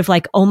of sort of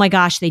like, oh my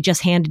gosh, they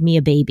just handed me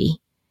a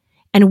baby.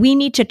 And we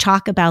need to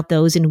talk about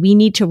those. And we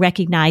need to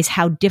recognize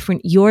how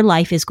different your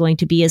life is going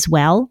to be as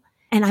well.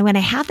 And when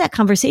I have that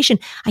conversation,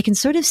 I can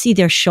sort of see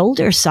their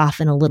shoulders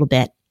soften a little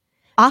bit.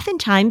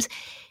 Oftentimes,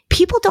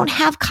 people don't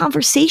have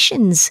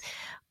conversations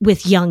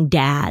with young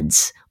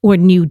dads or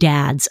new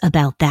dads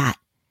about that.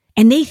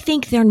 And they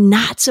think they're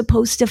not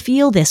supposed to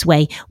feel this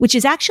way, which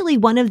is actually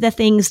one of the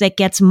things that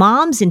gets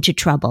moms into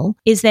trouble,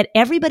 is that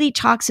everybody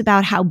talks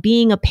about how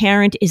being a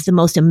parent is the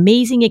most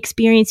amazing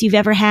experience you've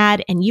ever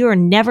had. And you're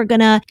never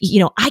gonna,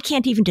 I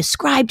can't even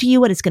describe to you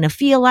what it's gonna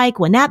feel like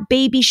when that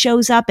baby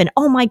shows up and,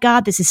 oh my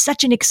God, this is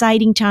such an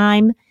exciting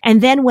time.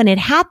 And then when it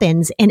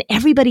happens and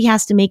everybody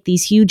has to make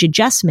these huge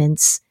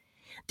adjustments,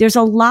 there's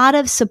a lot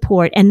of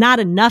support, and not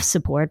enough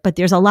support, but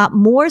there's a lot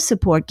more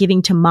support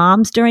giving to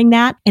moms during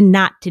that and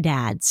not to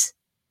dads.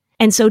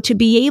 And so to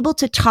be able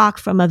to talk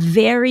from a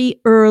very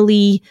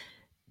early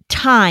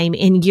time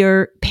in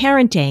your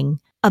parenting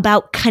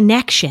about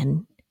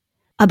connection,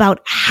 about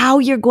how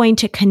you're going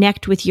to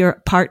connect with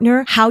your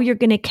partner, how you're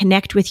going to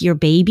connect with your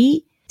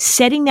baby,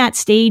 setting that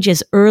stage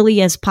as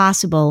early as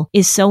possible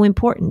is so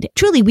important.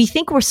 Truly, we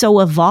think we're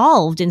so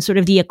evolved in sort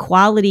of the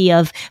equality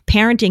of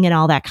parenting and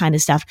all that kind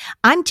of stuff.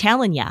 I'm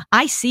telling you,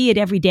 I see it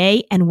every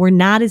day, and we're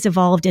not as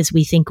evolved as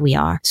we think we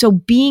are. So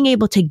being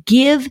able to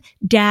give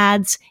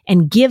dads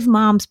and give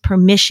moms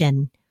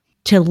permission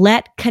to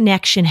let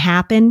connection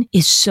happen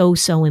is so,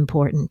 so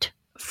important.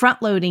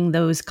 Front-loading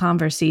those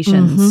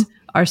conversations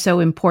are so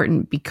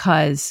important,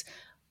 because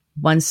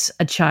once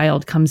a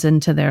child comes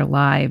into their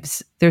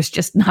lives, there's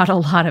just not a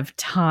lot of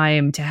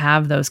time to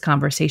have those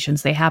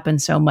conversations. They happen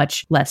so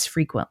much less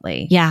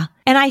frequently. Yeah.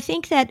 And I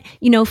think that,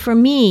 for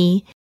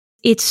me,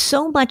 it's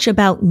so much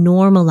about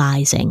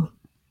normalizing.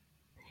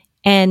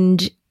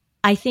 And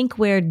I think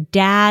where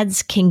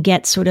dads can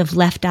get sort of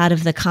left out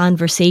of the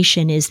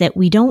conversation is that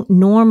we don't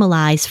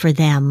normalize for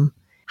them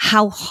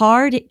how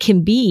hard it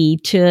can be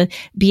to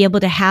be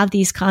able to have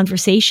these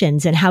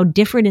conversations and how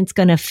different it's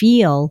going to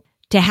feel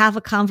to have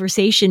a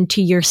conversation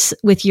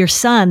with your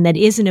son that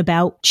isn't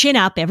about chin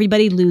up,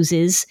 everybody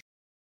loses,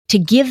 to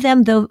give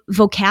them the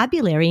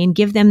vocabulary and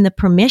give them the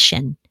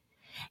permission.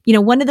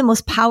 One of the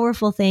most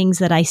powerful things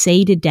that I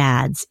say to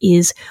dads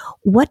is,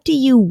 what do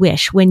you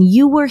wish when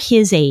you were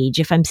his age?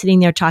 If I'm sitting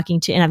there talking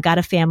to, and I've got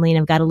a family and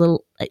I've got a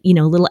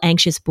little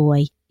anxious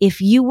boy,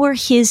 if you were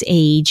his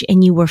age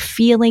and you were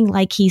feeling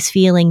like he's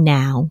feeling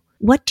now,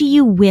 what do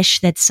you wish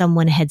that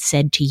someone had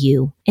said to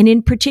you? And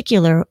in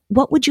particular,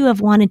 what would you have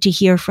wanted to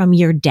hear from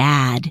your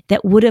dad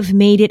that would have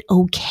made it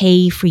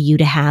okay for you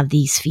to have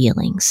these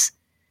feelings?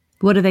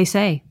 What do they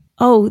say?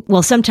 Oh,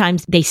 well,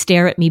 sometimes they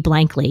stare at me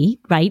blankly,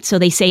 right? So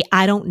they say,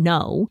 I don't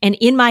know. And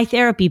in my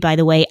therapy, by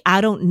the way,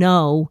 I don't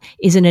know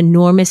is an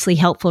enormously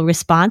helpful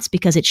response,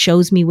 because it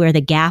shows me where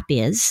the gap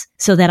is,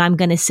 so that I'm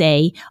going to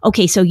say,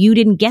 okay, so you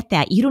didn't get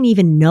that. You don't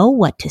even know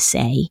what to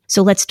say.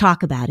 So let's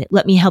talk about it.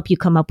 Let me help you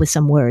come up with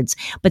some words.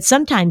 But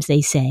sometimes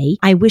they say,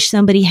 I wish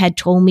somebody had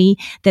told me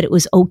that it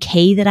was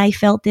okay that I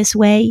felt this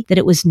way, that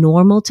it was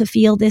normal to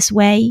feel this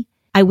way.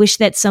 I wish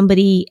that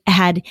somebody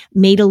had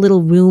made a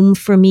little room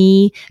for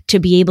me to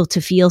be able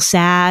to feel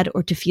sad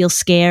or to feel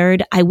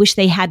scared. I wish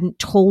they hadn't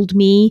told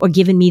me or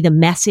given me the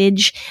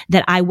message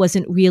that I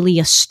wasn't really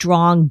a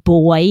strong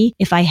boy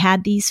if I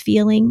had these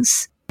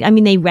feelings. I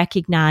mean, they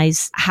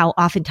recognize how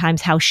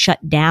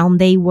shut down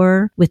they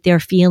were with their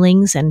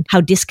feelings and how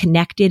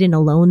disconnected and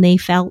alone they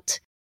felt.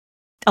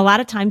 A lot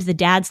of times the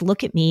dads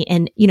look at me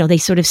and, they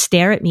sort of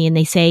stare at me and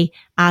they say,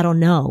 I don't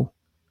know,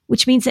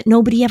 which means that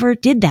nobody ever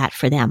did that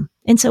for them.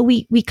 And so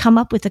we come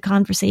up with a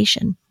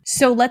conversation.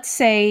 So let's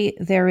say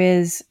there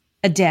is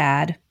a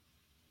dad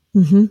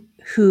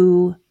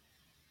who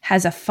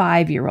has a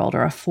 5-year-old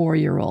or a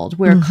 4-year-old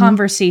where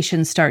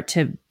conversations start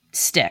to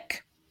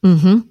stick.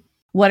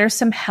 What are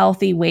some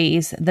healthy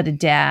ways that a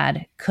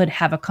dad could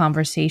have a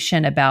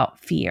conversation about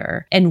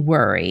fear and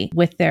worry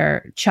with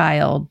their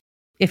child?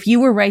 If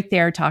you were right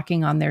there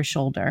talking on their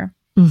shoulder,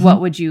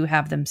 what would you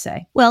have them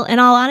say? Well, in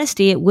all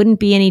honesty, it wouldn't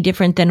be any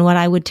different than what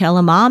I would tell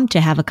a mom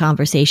to have a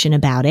conversation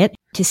about it,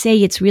 to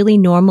say it's really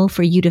normal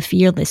for you to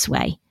feel this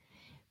way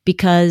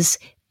because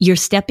you're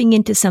stepping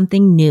into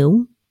something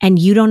new and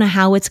you don't know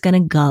how it's going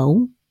to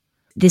go.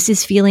 This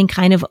is feeling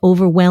kind of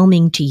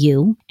overwhelming to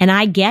you. And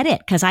I get it,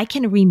 because I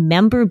can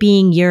remember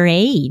being your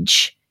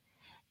age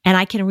and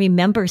I can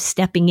remember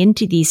stepping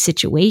into these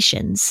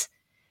situations.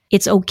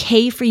 It's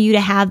okay for you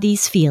to have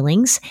these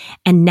feelings.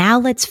 And now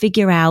let's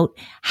figure out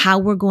how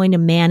we're going to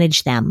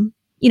manage them.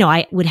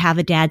 I would have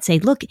a dad say,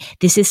 look,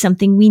 this is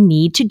something we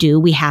need to do.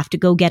 We have to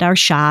go get our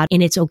shot.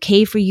 And it's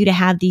okay for you to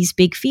have these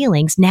big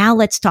feelings. Now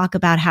let's talk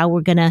about how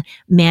we're going to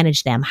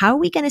manage them. How are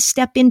we going to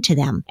step into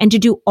them? And to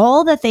do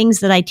all the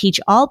things that I teach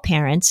all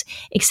parents,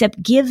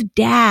 except give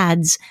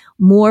dads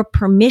more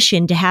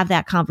permission to have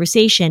that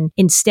conversation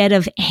instead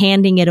of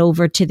handing it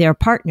over to their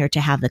partner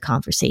to have the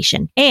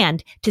conversation.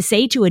 And to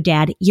say to a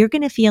dad, you're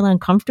going to feel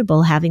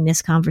uncomfortable having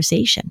this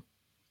conversation.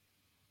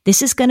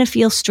 This is going to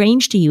feel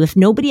strange to you if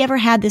nobody ever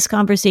had this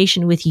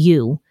conversation with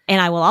you. And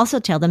I will also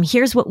tell them,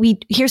 here's what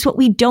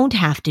we don't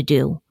have to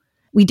do.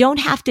 We don't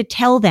have to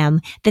tell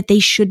them that they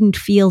shouldn't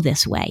feel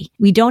this way.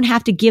 We don't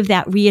have to give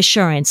that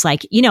reassurance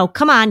like,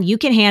 come on, you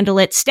can handle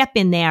it. Step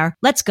in there.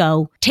 Let's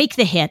go. Take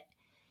the hit.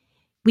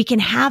 We can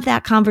have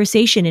that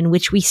conversation in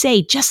which we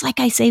say, just like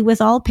I say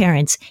with all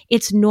parents,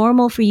 it's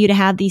normal for you to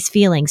have these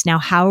feelings. Now,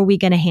 how are we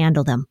going to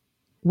handle them?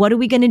 What are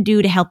we going to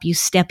do to help you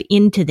step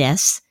into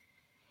this?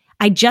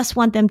 I just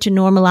want them to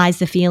normalize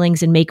the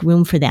feelings and make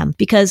room for them,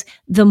 because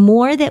the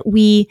more that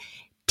we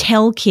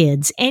tell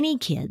kids, any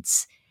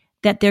kids,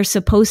 that they're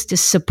supposed to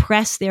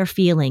suppress their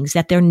feelings,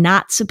 that they're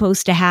not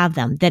supposed to have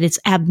them, that it's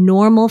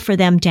abnormal for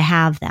them to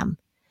have them,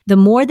 the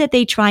more that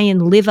they try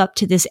and live up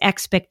to this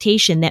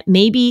expectation that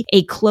maybe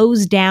a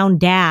closed down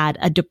dad,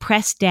 a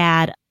depressed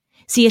dad,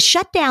 a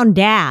shut down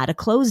dad, a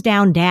closed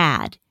down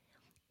dad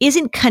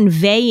isn't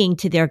conveying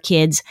to their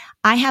kids,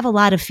 I have a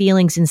lot of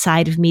feelings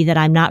inside of me that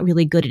I'm not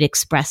really good at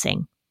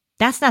expressing.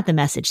 That's not the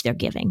message they're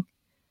giving.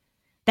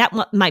 That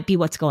might be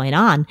what's going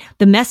on.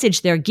 The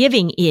message they're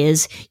giving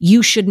is,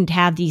 you shouldn't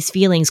have these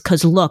feelings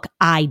because look,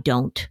 I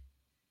don't.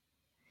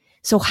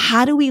 So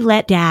how do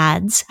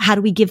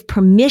we give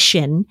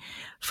permission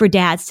for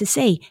dads to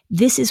say,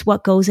 this is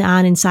what goes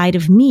on inside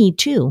of me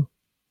too?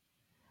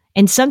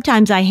 And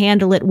sometimes I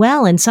handle it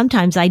well and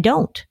sometimes I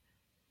don't.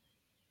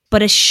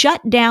 But a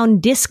shut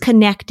down,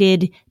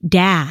 disconnected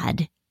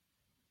dad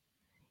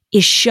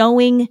is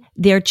showing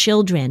their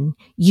children,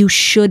 you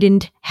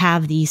shouldn't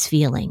have these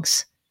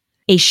feelings.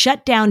 A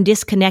shut down,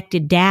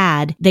 disconnected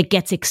dad that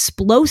gets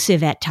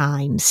explosive at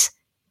times,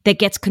 that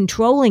gets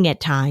controlling at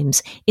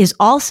times, is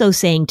also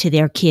saying to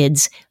their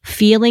kids,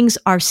 feelings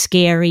are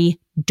scary,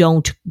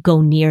 don't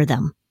go near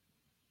them.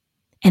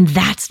 And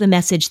that's the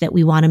message that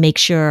we want to make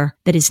sure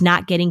that is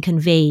not getting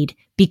conveyed.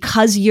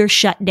 Because you're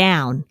shut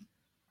down,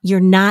 you're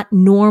not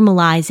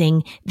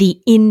normalizing the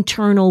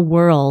internal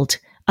world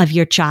of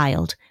your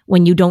child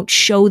when you don't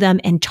show them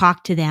and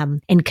talk to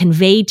them and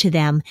convey to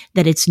them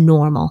that it's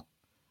normal.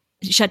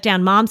 Shut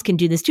down moms can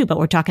do this too, but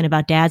we're talking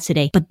about dads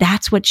today. But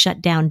that's what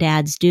shut down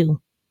dads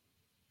do.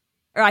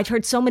 Or I've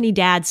heard so many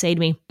dads say to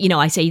me,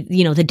 I say,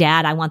 the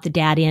dad, I want the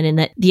dad in,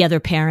 and the other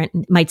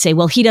parent might say,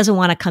 well, he doesn't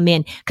want to come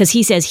in because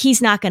he says he's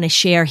not going to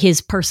share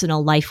his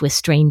personal life with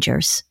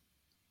strangers.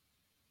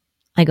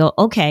 I go,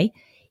 okay,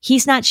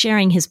 he's not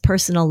sharing his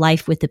personal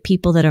life with the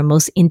people that are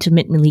most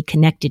intimately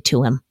connected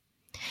to him.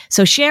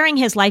 So sharing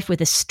his life with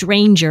a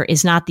stranger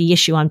is not the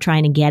issue I'm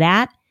trying to get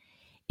at.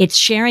 It's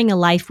sharing a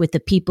life with the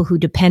people who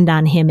depend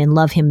on him and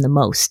love him the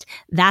most.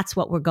 That's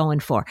what we're going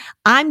for.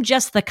 I'm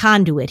just the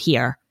conduit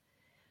here.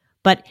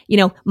 But,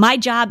 my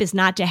job is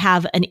not to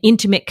have an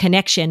intimate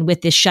connection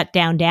with this shut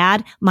down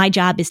dad. My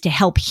job is to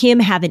help him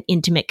have an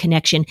intimate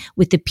connection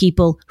with the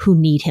people who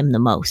need him the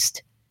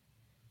most.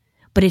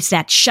 But it's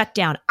that shut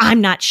down,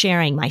 I'm not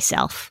sharing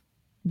myself.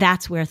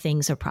 That's where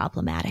things are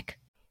problematic.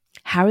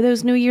 How are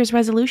those New Year's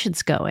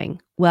resolutions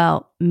going?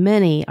 Well,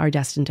 many are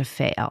destined to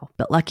fail,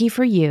 but lucky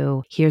for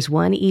you, here's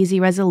one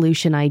easy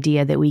resolution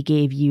idea that we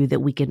gave you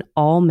that we can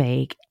all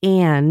make,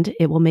 and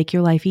it will make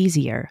your life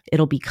easier.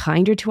 It'll be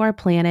kinder to our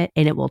planet,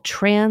 and it will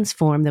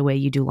transform the way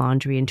you do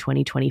laundry in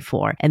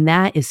 2024, and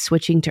that is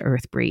switching to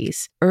Earth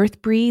Breeze.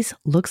 Earth Breeze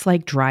looks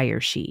like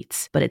dryer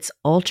sheets, but it's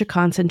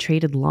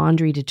ultra-concentrated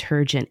laundry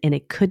detergent, and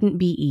it couldn't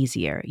be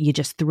easier. You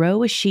just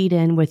throw a sheet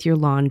in with your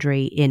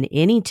laundry in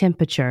any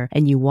temperature,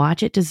 and you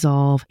watch it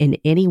dissolve in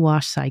any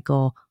wash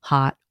cycle,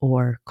 hot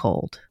or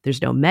cold.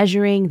 There's no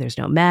measuring, there's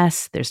no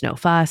mess, there's no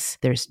fuss,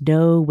 there's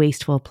no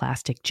wasteful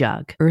plastic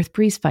jug. Earth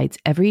Breeze fights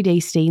everyday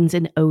stains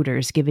and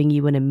odors, giving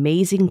you an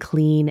amazing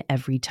clean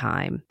every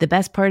time. The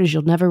best part is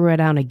you'll never run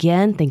out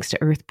again thanks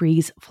to Earth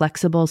Breeze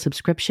flexible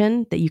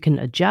subscription that you can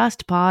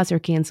adjust, pause, or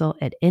cancel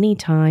at any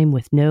time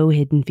with no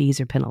hidden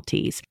fees or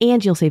penalties.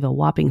 And you'll save a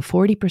whopping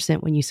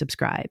 40% when you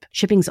subscribe.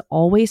 Shipping's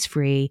always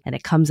free, and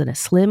it comes in a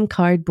slim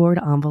cardboard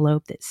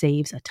envelope that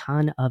saves a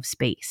ton of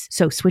space.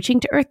 So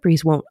switching to Earth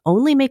Breeze won't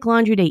only make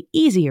laundry day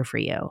easier for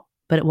you,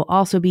 but it will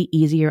also be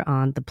easier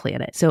on the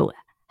planet. So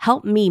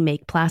help me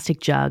make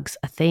plastic jugs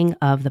a thing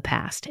of the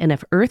past. And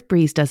if Earth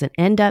Breeze doesn't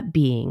end up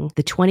being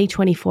the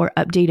 2024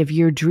 update of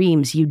your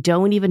dreams, you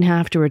don't even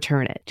have to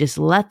return it. Just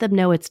let them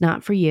know it's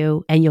not for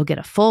you, and you'll get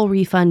a full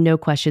refund, no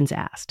questions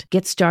asked.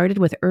 Get started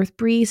with Earth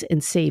Breeze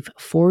and save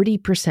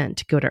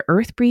 40%. Go to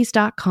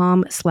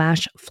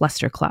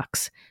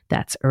earthbreeze.com/flusterclux.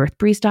 That's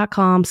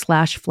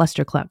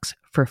earthbreeze.com/flusterclux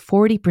for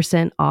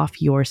 40%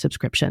 off your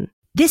subscription.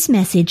 This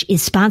message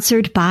is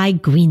sponsored by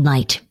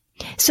Greenlight.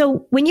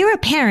 So when you're a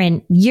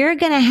parent, you're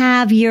going to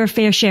have your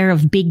fair share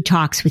of big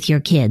talks with your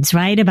kids,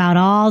 right? About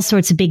all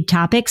sorts of big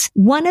topics.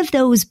 One of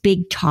those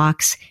big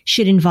talks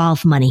should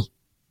involve money.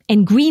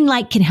 And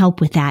Greenlight can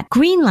help with that.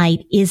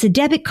 Greenlight is a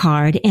debit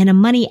card and a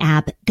money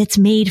app that's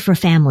made for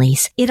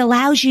families. It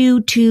allows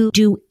you to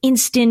do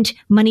instant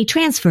money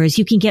transfers.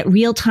 You can get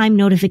real-time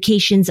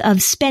notifications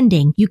of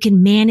spending. You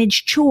can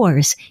manage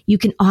chores. You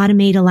can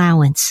automate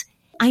allowance.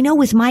 I know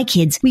with my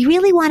kids, we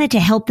really wanted to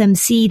help them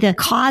see the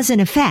cause and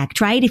effect,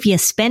 right? If you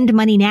spend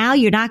money now,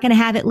 you're not going to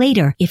have it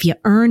later. If you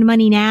earn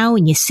money now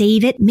and you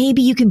save it,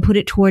 maybe you can put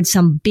it towards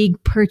some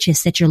big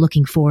purchase that you're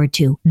looking forward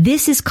to.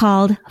 This is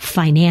called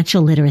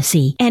financial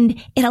literacy,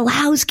 and it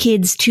allows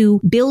kids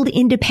to build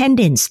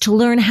independence, to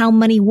learn how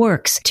money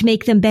works, to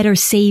make them better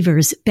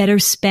savers, better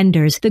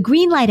spenders. The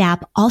Greenlight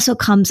app also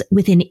comes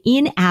with an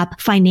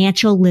in-app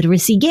financial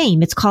literacy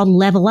game. It's called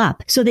Level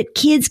Up, so that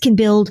kids can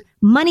build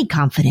money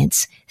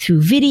confidence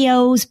through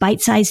videos,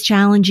 bite-sized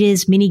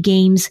challenges, mini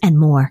games, and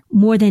more.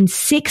 More than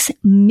 6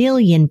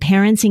 million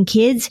parents and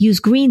kids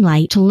use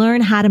Greenlight to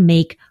learn how to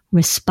make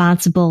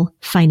responsible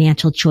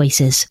financial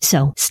choices.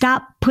 So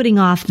stop putting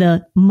off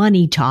the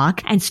money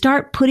talk and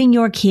start putting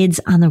your kids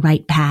on the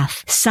right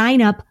path.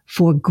 Sign up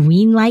for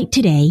Greenlight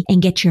today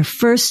and get your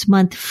first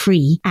month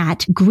free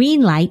at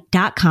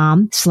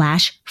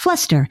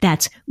greenlight.com/fluster.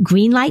 That's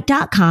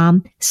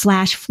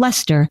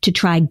greenlight.com/fluster to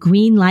try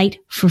Greenlight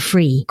for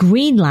free.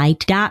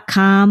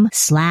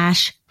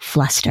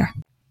 Greenlight.com/fluster.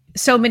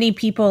 So many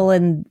people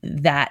in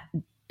that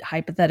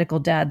hypothetical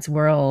dad's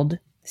world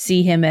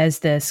see him as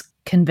this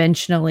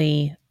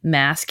conventionally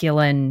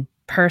masculine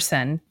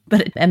person,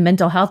 but a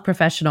mental health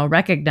professional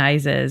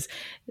recognizes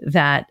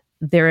that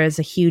there is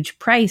a huge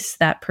price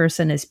that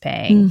person is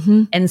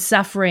paying and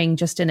suffering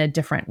just in a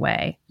different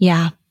way.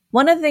 Yeah.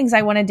 One of the things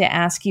I wanted to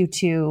ask you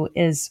too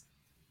is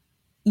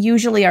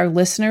usually our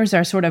listeners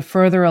are sort of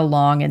further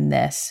along in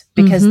this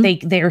because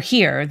they're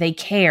here, they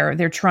care,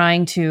 they're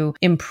trying to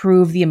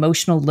improve the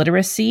emotional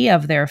literacy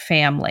of their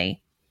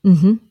family.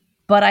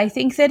 But I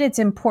think that it's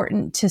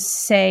important to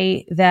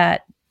say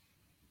that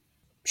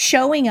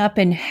showing up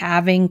and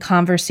having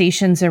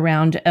conversations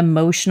around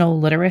emotional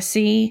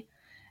literacy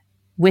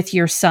with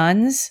your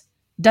sons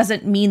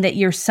doesn't mean that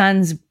your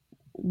sons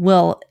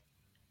will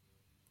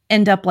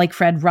end up like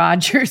Fred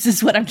Rogers,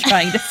 is what I'm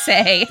trying to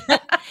say.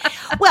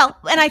 Well,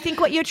 and I think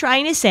what you're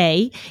trying to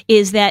say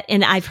is that,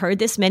 and I've heard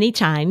this many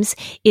times,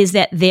 is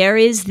that there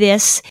is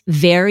this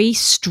very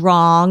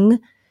strong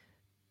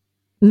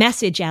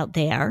message out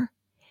there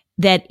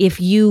that if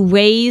you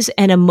raise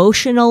an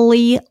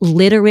emotionally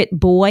literate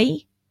boy,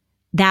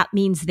 that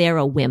means they're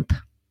a wimp,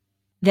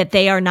 that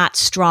they are not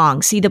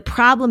strong. See, the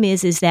problem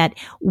is that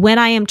when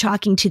I am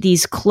talking to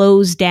these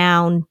closed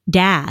down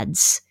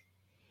dads,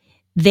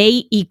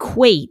 they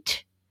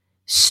equate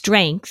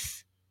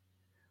strength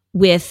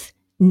with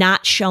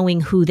not showing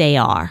who they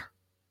are.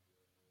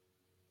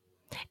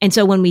 And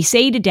so when we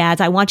say to dads,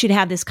 I want you to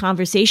have this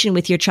conversation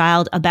with your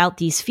child about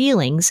these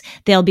feelings,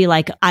 they'll be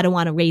like, I don't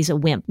want to raise a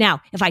wimp.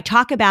 Now, if I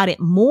talk about it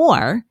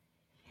more,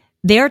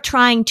 they're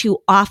trying to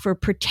offer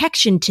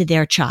protection to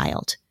their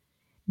child.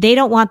 They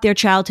don't want their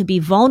child to be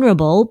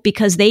vulnerable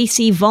because they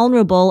see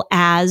vulnerable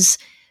as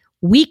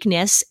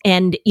weakness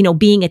and,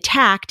 being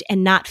attacked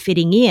and not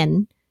fitting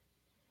in.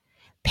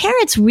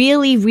 Parents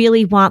really,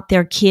 really want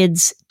their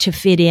kids to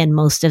fit in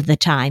most of the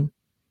time.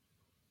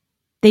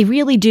 They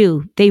really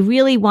do. They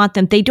really want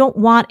them. They don't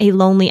want a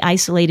lonely,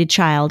 isolated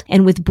child.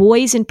 And with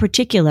boys in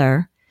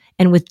particular,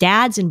 and with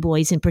dads and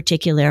boys in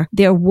particular,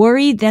 they're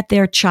worried that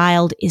their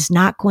child is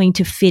not going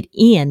to fit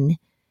in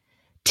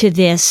to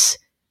this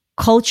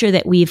culture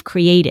that we've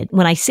created.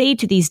 When I say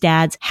to these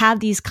dads, have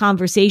these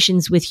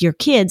conversations with your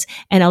kids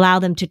and allow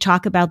them to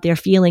talk about their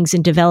feelings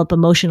and develop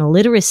emotional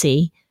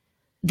literacy,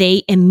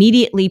 they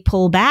immediately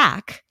pull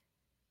back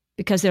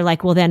because they're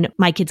like, well, then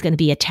my kid's going to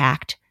be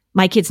attacked.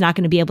 My kid's not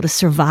going to be able to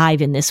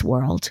survive in this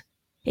world.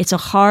 It's a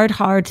hard,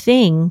 hard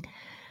thing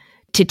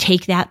to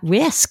take that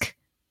risk.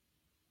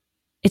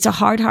 It's a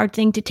hard, hard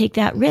thing to take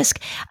that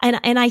risk. And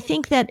I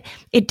think that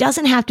it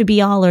doesn't have to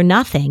be all or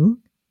nothing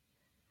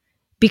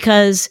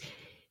because,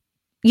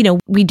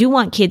 we do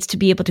want kids to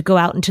be able to go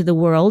out into the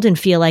world and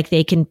feel like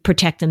they can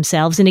protect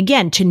themselves. And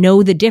again, to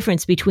know the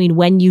difference between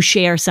when you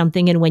share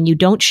something and when you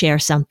don't share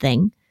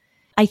something.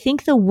 I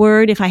think the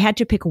word, if I had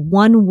to pick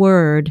one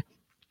word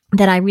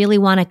that I really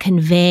want to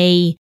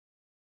convey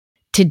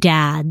to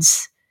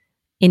dads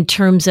in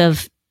terms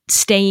of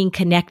staying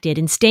connected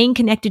and staying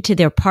connected to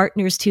their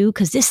partners too,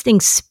 because this thing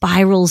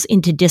spirals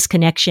into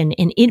disconnection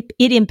and it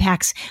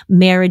impacts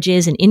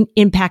marriages and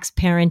impacts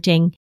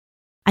parenting.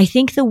 I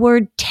think the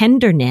word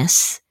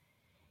tenderness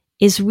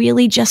is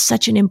really just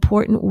such an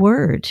important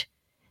word,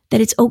 that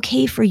it's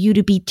okay for you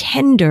to be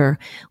tender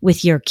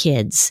with your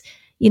kids.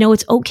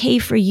 It's okay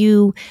for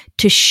you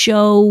to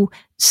show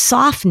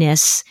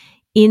softness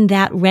in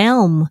that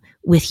realm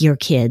with your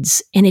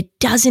kids. And it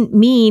doesn't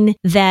mean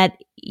that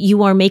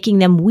you are making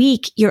them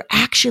weak. You're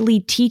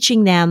actually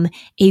teaching them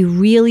a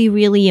really,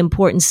 really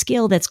important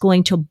skill that's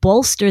going to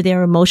bolster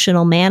their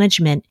emotional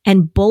management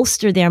and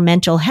bolster their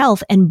mental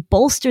health and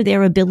bolster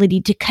their ability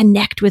to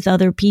connect with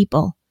other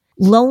people.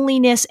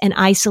 Loneliness and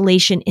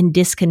isolation and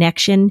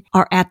disconnection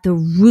are at the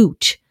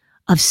root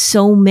of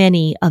so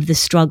many of the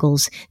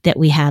struggles that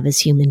we have as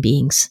human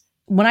beings.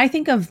 When I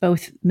think of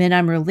both men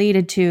I'm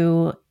related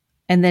to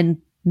and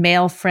then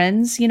male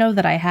friends,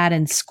 that I had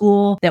in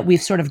school that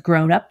we've sort of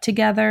grown up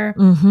together.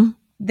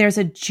 There's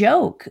a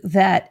joke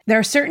that there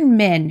are certain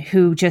men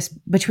who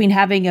just, between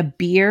having a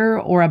beer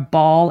or a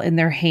ball in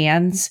their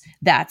hands,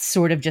 that's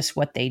sort of just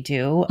what they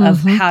do,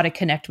 of how to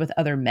connect with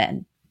other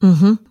men.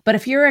 But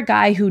if you're a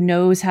guy who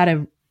knows how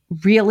to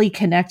really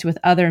connect with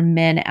other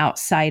men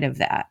outside of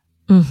that,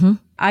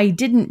 I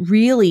didn't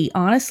really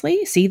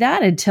honestly see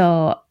that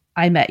until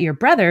I met your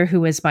brother,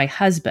 who is my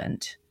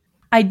husband.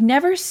 I'd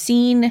never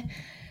seen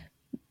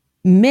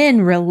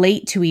men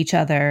relate to each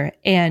other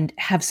and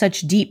have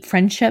such deep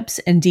friendships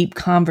and deep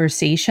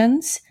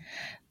conversations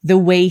the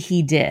way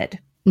he did.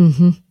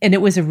 And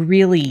it was a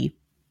really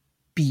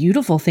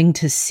beautiful thing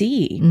to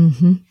see.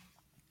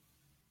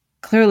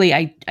 Clearly,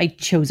 I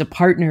chose a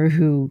partner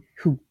who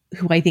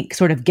I think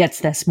sort of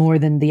gets this more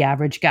than the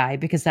average guy,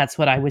 because that's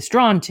what I was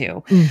drawn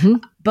to.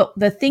 But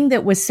the thing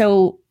that was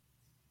so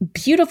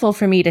beautiful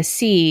for me to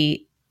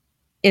see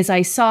is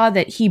I saw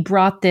that he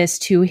brought this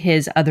to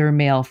his other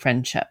male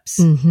friendships.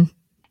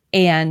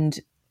 And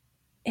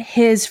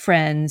his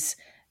friends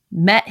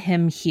met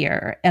him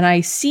here. And I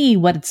see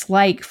what it's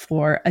like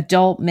for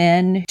adult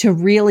men to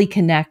really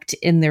connect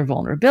in their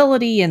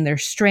vulnerability and their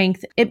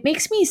strength. It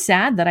makes me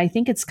sad that I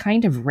think it's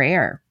kind of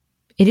rare.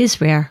 It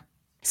is rare.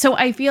 So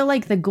I feel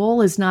like the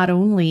goal is not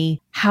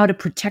only how to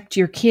protect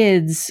your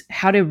kids,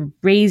 how to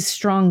raise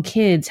strong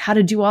kids, how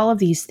to do all of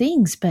these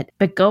things, but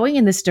going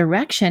in this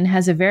direction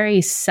has a very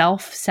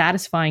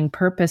self-satisfying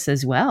purpose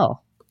as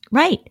well.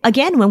 Right.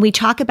 Again, when we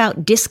talk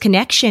about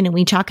disconnection and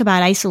we talk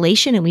about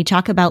isolation and we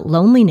talk about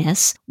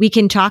loneliness, we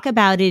can talk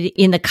about it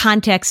in the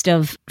context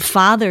of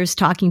fathers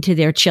talking to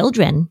their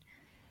children,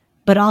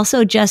 but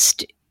also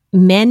just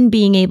men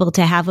being able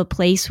to have a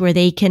place where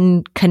they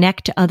can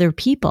connect to other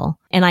people.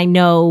 And I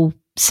know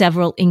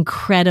several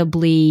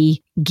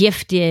incredibly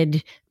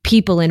gifted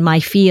people in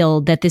my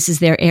field that this is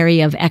their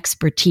area of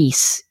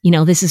expertise. You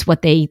know, this is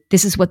what they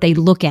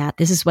look at.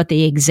 This is what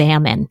they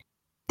examine.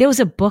 There was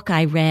a book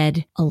I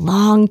read a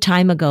long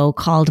time ago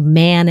called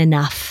Man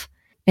Enough,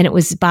 and it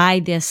was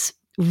by this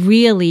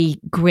really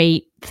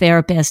great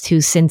therapist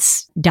who's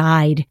since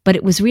died, but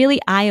it was really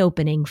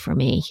eye-opening for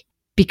me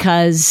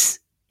because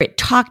it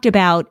talked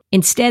about,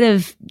 instead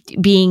of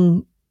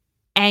being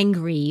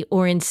angry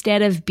or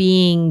instead of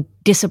being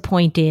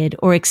disappointed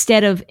or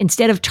instead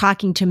of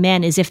talking to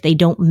men as if they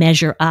don't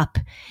measure up,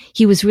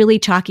 he was really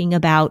talking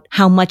about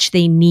how much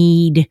they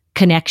need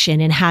connection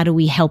and how do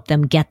we help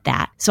them get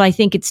that. So I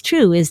think it's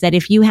true is that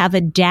if you have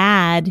a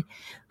dad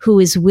who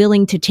is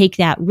willing to take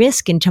that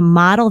risk and to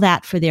model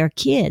that for their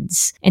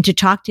kids and to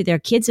talk to their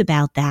kids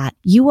about that,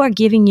 you are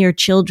giving your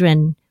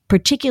children,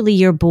 particularly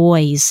your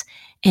boys,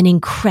 an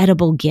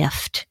incredible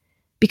gift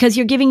because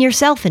you're giving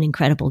yourself an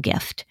incredible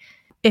gift.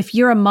 If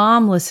you're a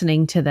mom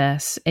listening to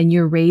this and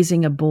you're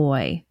raising a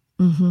boy,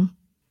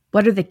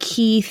 what are the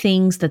key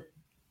things that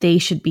they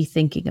should be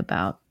thinking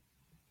about?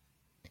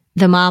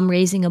 The mom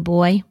raising a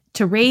boy?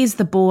 To raise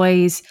the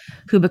boys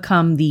who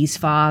become these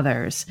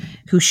fathers,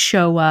 who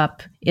show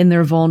up in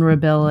their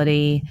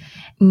vulnerability.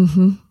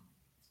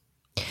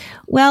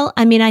 Well,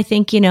 I mean, I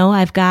think,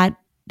 I've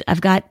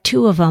got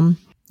two of them.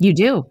 You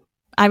do?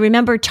 I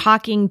remember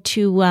talking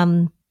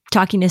to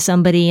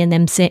somebody and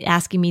them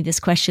asking me this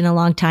question a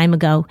long time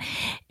ago.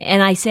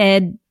 And I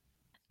said,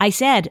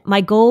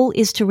 my goal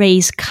is to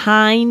raise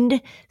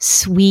kind,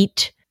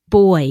 sweet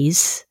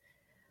boys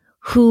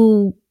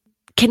who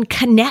can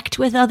connect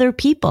with other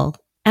people.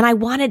 And I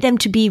wanted them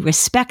to be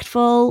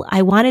respectful.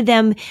 I wanted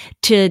them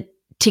to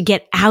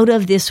get out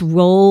of this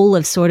role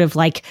of sort of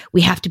like,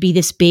 we have to be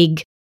this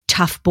big,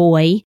 tough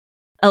boy.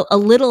 A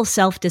little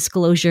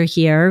self-disclosure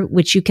here,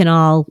 which you can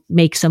all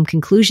make some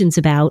conclusions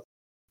about.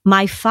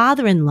 My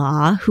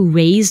father-in-law, who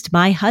raised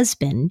my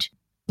husband,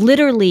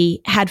 literally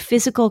had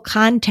physical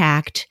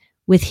contact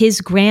with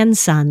his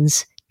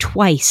grandsons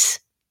twice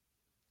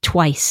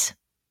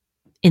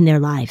in their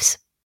lives.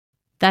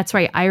 That's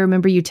right. I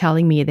remember you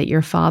telling me that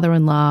your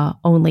father-in-law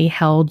only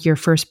held your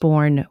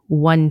firstborn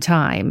one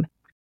time.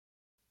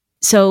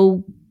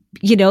 So,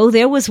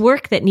 there was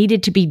work that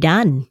needed to be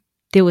done.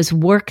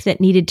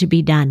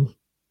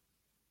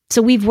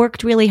 So we've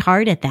worked really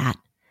hard at that.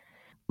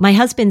 My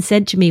husband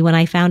said to me when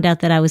I found out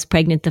that I was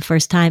pregnant the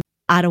first time,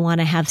 I don't want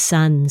to have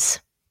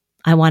sons.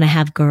 I want to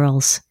have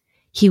girls.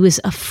 He was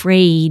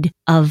afraid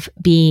of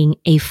being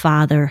a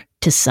father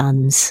to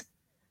sons.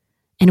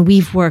 And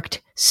we've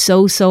worked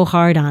so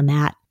hard on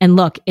that. And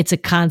look, it's a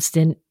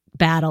constant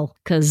battle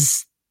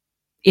because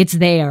it's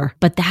there.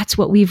 But that's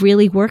what we've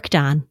really worked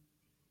on,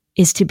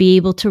 is to be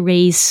able to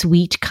raise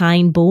sweet,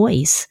 kind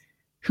boys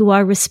who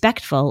are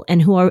respectful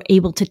and who are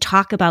able to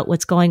talk about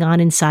what's going on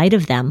inside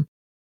of them.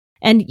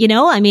 And,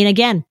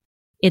 again,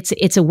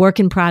 it's a work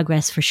in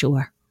progress for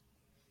sure.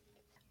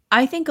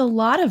 I think a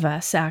lot of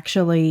us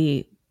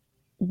actually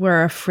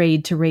were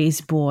afraid to raise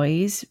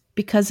boys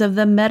because of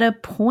the meta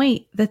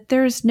point that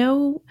there's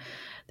no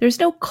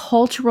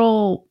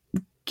cultural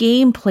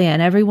game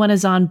plan everyone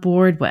is on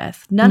board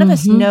with. None of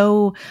us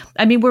know.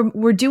 I mean,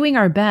 we're doing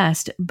our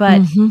best, but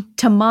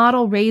to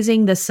model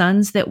raising the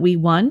sons that we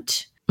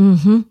want,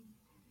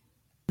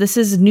 this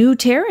is new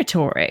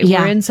territory.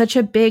 Yeah. We're in such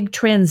a big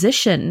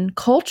transition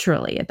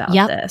culturally about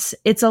this.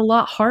 It's a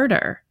lot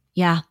harder.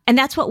 Yeah. And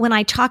that's what, when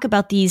I talk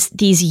about these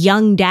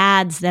young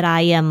dads that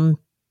I am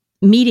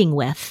meeting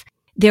with,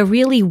 they're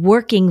really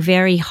working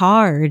very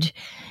hard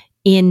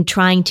in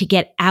trying to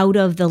get out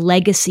of the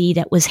legacy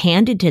that was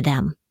handed to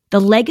them.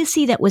 The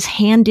legacy that was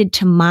handed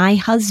to my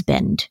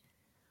husband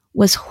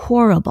was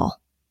horrible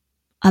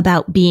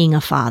about being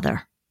a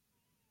father.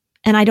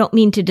 And I don't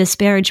mean to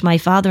disparage my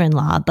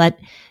father-in-law, but,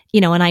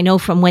 and I know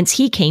from whence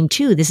he came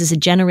too, this is a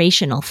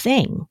generational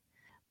thing,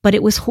 but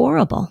it was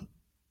horrible.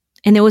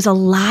 And there was a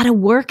lot of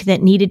work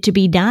that needed to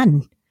be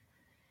done.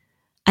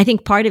 I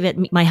think part of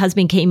it, my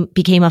husband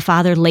became a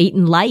father late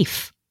in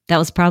life. That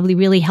was probably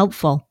really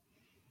helpful.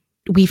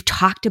 We've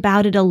talked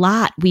about it a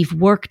lot. We've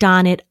worked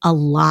on it a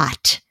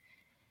lot.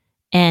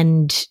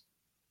 And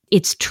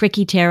it's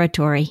tricky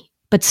territory,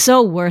 but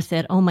so worth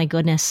it. Oh my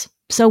goodness.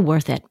 So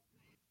worth it.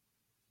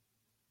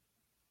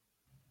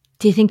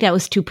 Do you think that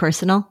was too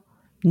personal?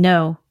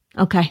 No.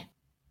 Okay.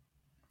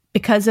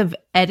 Because of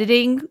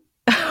editing,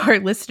 our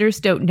listeners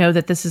don't know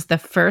that this is the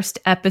first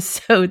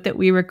episode that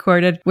we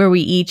recorded where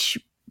we each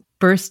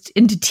burst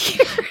into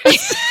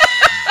tears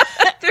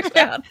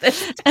throughout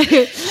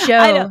this show.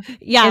 I know.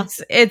 Yeah.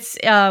 It's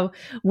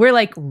we're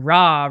like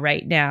raw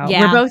right now.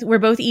 Yeah. We're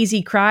both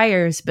easy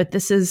criers, but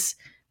this is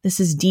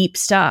deep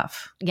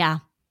stuff. Yeah.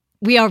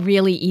 We are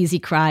really easy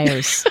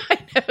criers. I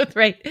know,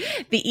 right?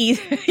 The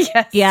easy,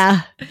 yes.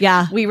 Yeah.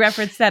 Yeah. We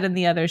referenced that in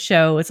the other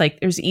show. It's like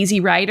there's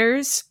easy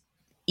writers,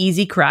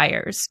 easy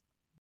criers.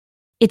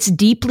 It's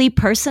deeply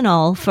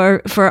personal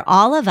for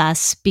all of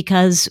us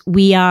because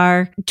we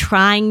are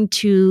trying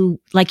to,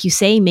 like you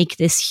say, make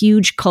this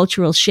huge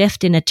cultural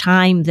shift in a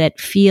time that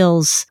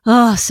feels,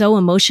 so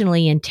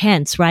emotionally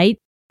intense, right?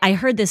 I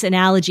heard this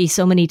analogy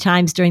so many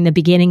times during the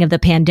beginning of the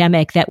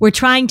pandemic that we're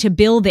trying to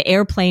build the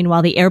airplane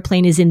while the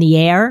airplane is in the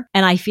air.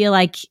 And I feel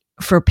like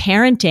for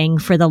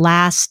parenting for the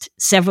last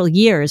several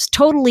years,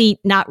 totally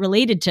not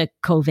related to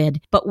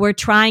COVID, but we're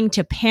trying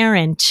to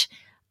parent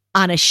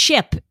on a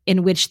ship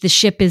in which the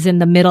ship is in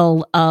the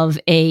middle of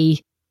a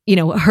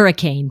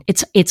hurricane.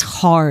 It's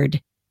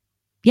hard.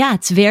 Yeah,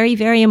 it's very,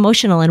 very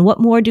emotional. And what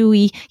more do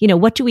we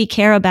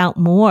care about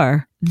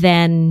more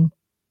than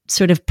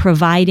sort of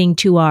providing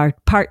to our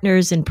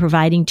partners and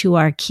providing to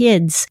our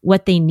kids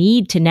what they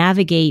need to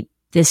navigate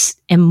this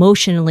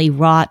emotionally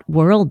wrought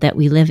world that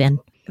we live in?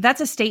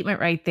 That's a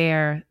statement right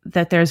there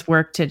that there's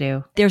work to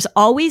do. There's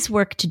always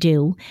work to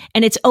do.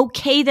 And it's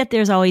okay that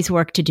there's always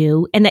work to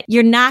do and that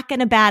you're not going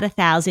to bat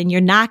 1,000.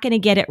 You're not going to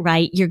get it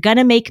right. You're going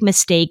to make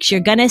mistakes. You're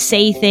going to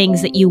say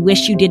things that you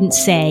wish you didn't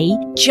say.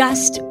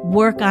 Just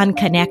work on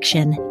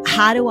connection.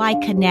 How do I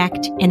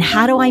connect? And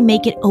how do I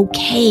make it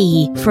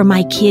okay for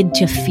my kid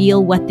to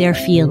feel what they're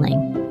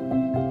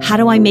feeling? How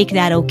do I make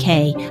that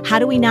okay? How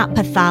do we not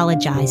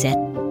pathologize it?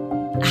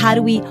 How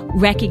do we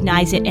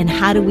recognize it and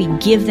how do we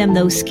give them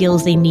those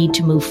skills they need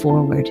to move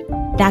forward?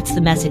 That's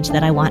the message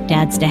that I want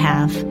dads to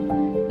have.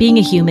 Being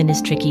a human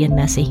is tricky and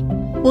messy.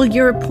 Well,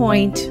 your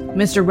point,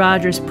 Mr.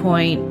 Rogers'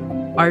 point,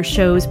 our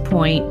show's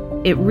point,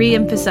 it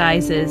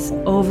reemphasizes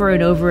over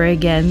and over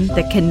again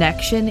that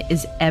connection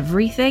is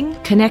everything.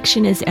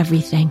 Connection is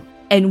everything.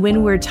 And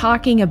when we're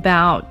talking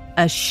about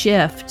a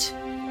shift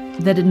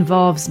that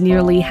involves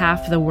nearly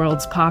half the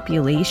world's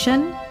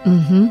population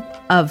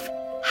of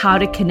how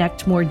to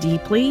connect more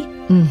deeply.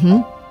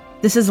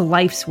 This is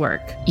life's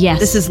work.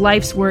 Yes. This is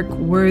life's work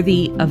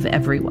worthy of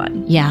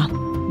everyone. Yeah.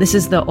 This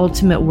is the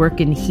ultimate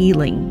work in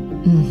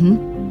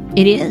healing.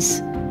 It is.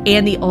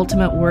 And the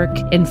ultimate work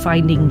in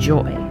finding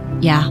joy.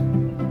 Yeah.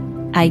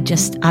 I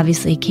just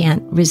obviously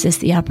can't resist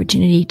the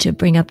opportunity to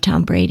bring up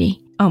Tom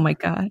Brady. Oh my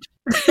God.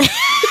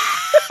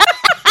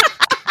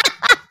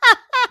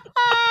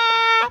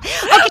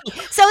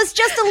 So it's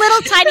just a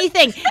little tiny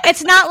thing.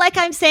 It's not like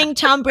I'm saying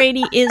Tom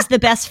Brady is the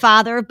best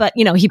father, but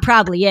he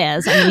probably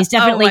is. I mean, he's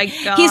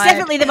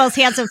definitely the most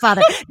handsome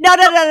father.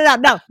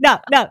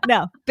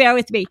 No. Bear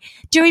with me.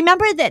 Do you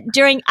remember that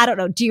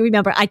do you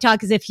remember? I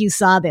talk as if you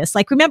saw this.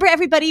 Like, remember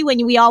everybody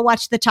when we all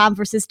watched the Tom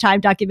versus Time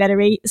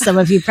documentary? Some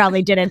of you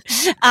probably didn't.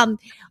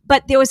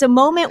 But there was a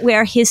moment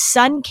where his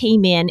son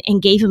came in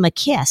and gave him a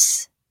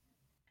kiss.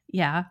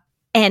 Yeah.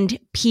 And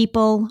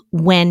people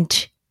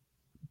went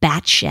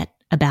batshit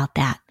about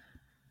that.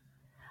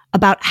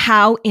 About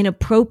how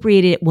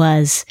inappropriate it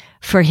was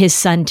for his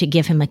son to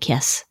give him a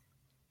kiss.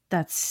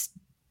 That's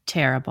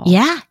terrible.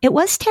 Yeah, it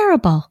was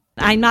terrible.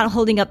 I'm not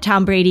holding up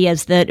Tom Brady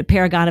as the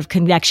paragon of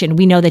convection.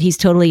 We know that he's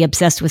totally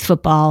obsessed with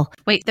football.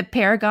 Wait, the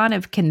paragon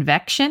of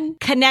convection?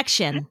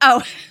 Connection.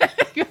 Oh.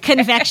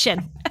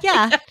 Convection.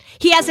 Yeah.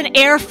 He has an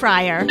air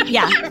fryer.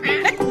 Yeah.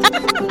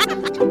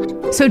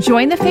 So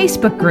join the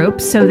Facebook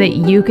group so that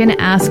you can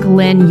ask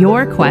Lynn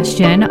your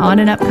question on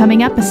an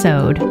upcoming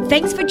episode.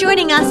 Thanks for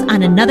joining us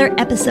on another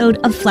episode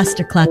of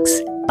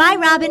Flusterclux. Bye,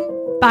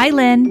 Robin. Bye,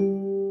 Lynn.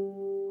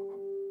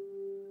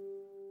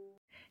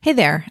 Hey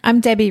there,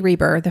 I'm Debbie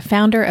Reber, the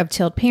founder of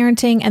Tilt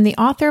Parenting and the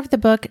author of the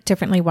book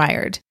Differently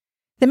Wired.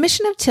 The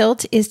mission of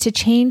Tilt is to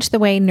change the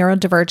way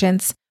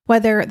neurodivergence,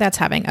 Whether that's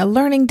having a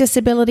learning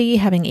disability,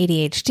 having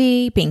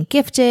ADHD, being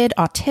gifted,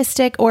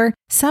 autistic, or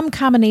some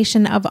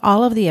combination of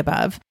all of the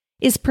above,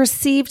 is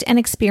perceived and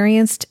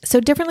experienced so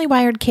differently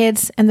wired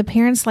kids and the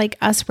parents like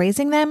us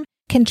raising them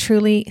can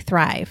truly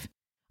thrive.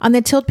 On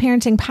the Tilt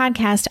Parenting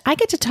podcast, I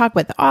get to talk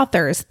with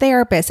authors,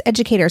 therapists,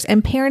 educators,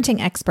 and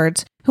parenting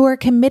experts who are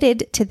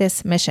committed to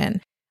this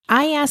mission.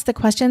 I ask the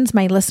questions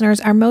my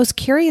listeners are most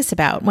curious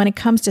about when it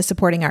comes to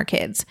supporting our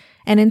kids.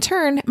 And in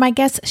turn, my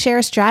guests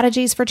share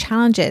strategies for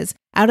challenges,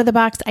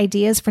 out-of-the-box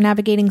ideas for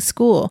navigating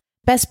school,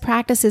 best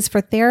practices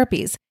for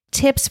therapies,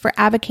 tips for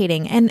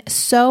advocating, and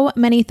so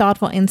many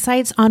thoughtful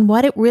insights on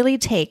what it really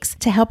takes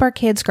to help our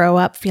kids grow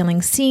up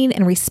feeling seen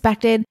and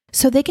respected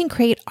so they can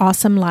create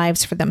awesome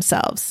lives for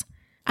themselves.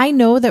 I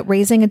know that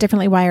raising a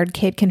differently wired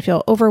kid can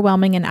feel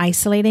overwhelming and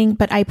isolating,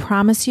 but I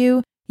promise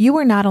you, you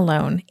are not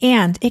alone,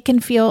 and it can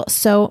feel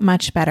so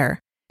much better.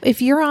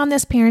 If you're on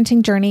this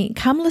parenting journey,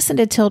 come listen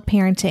to Tilt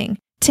Parenting.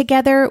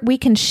 Together, we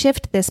can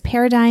shift this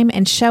paradigm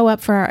and show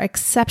up for our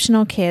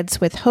exceptional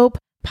kids with hope,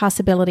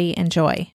 possibility, and joy.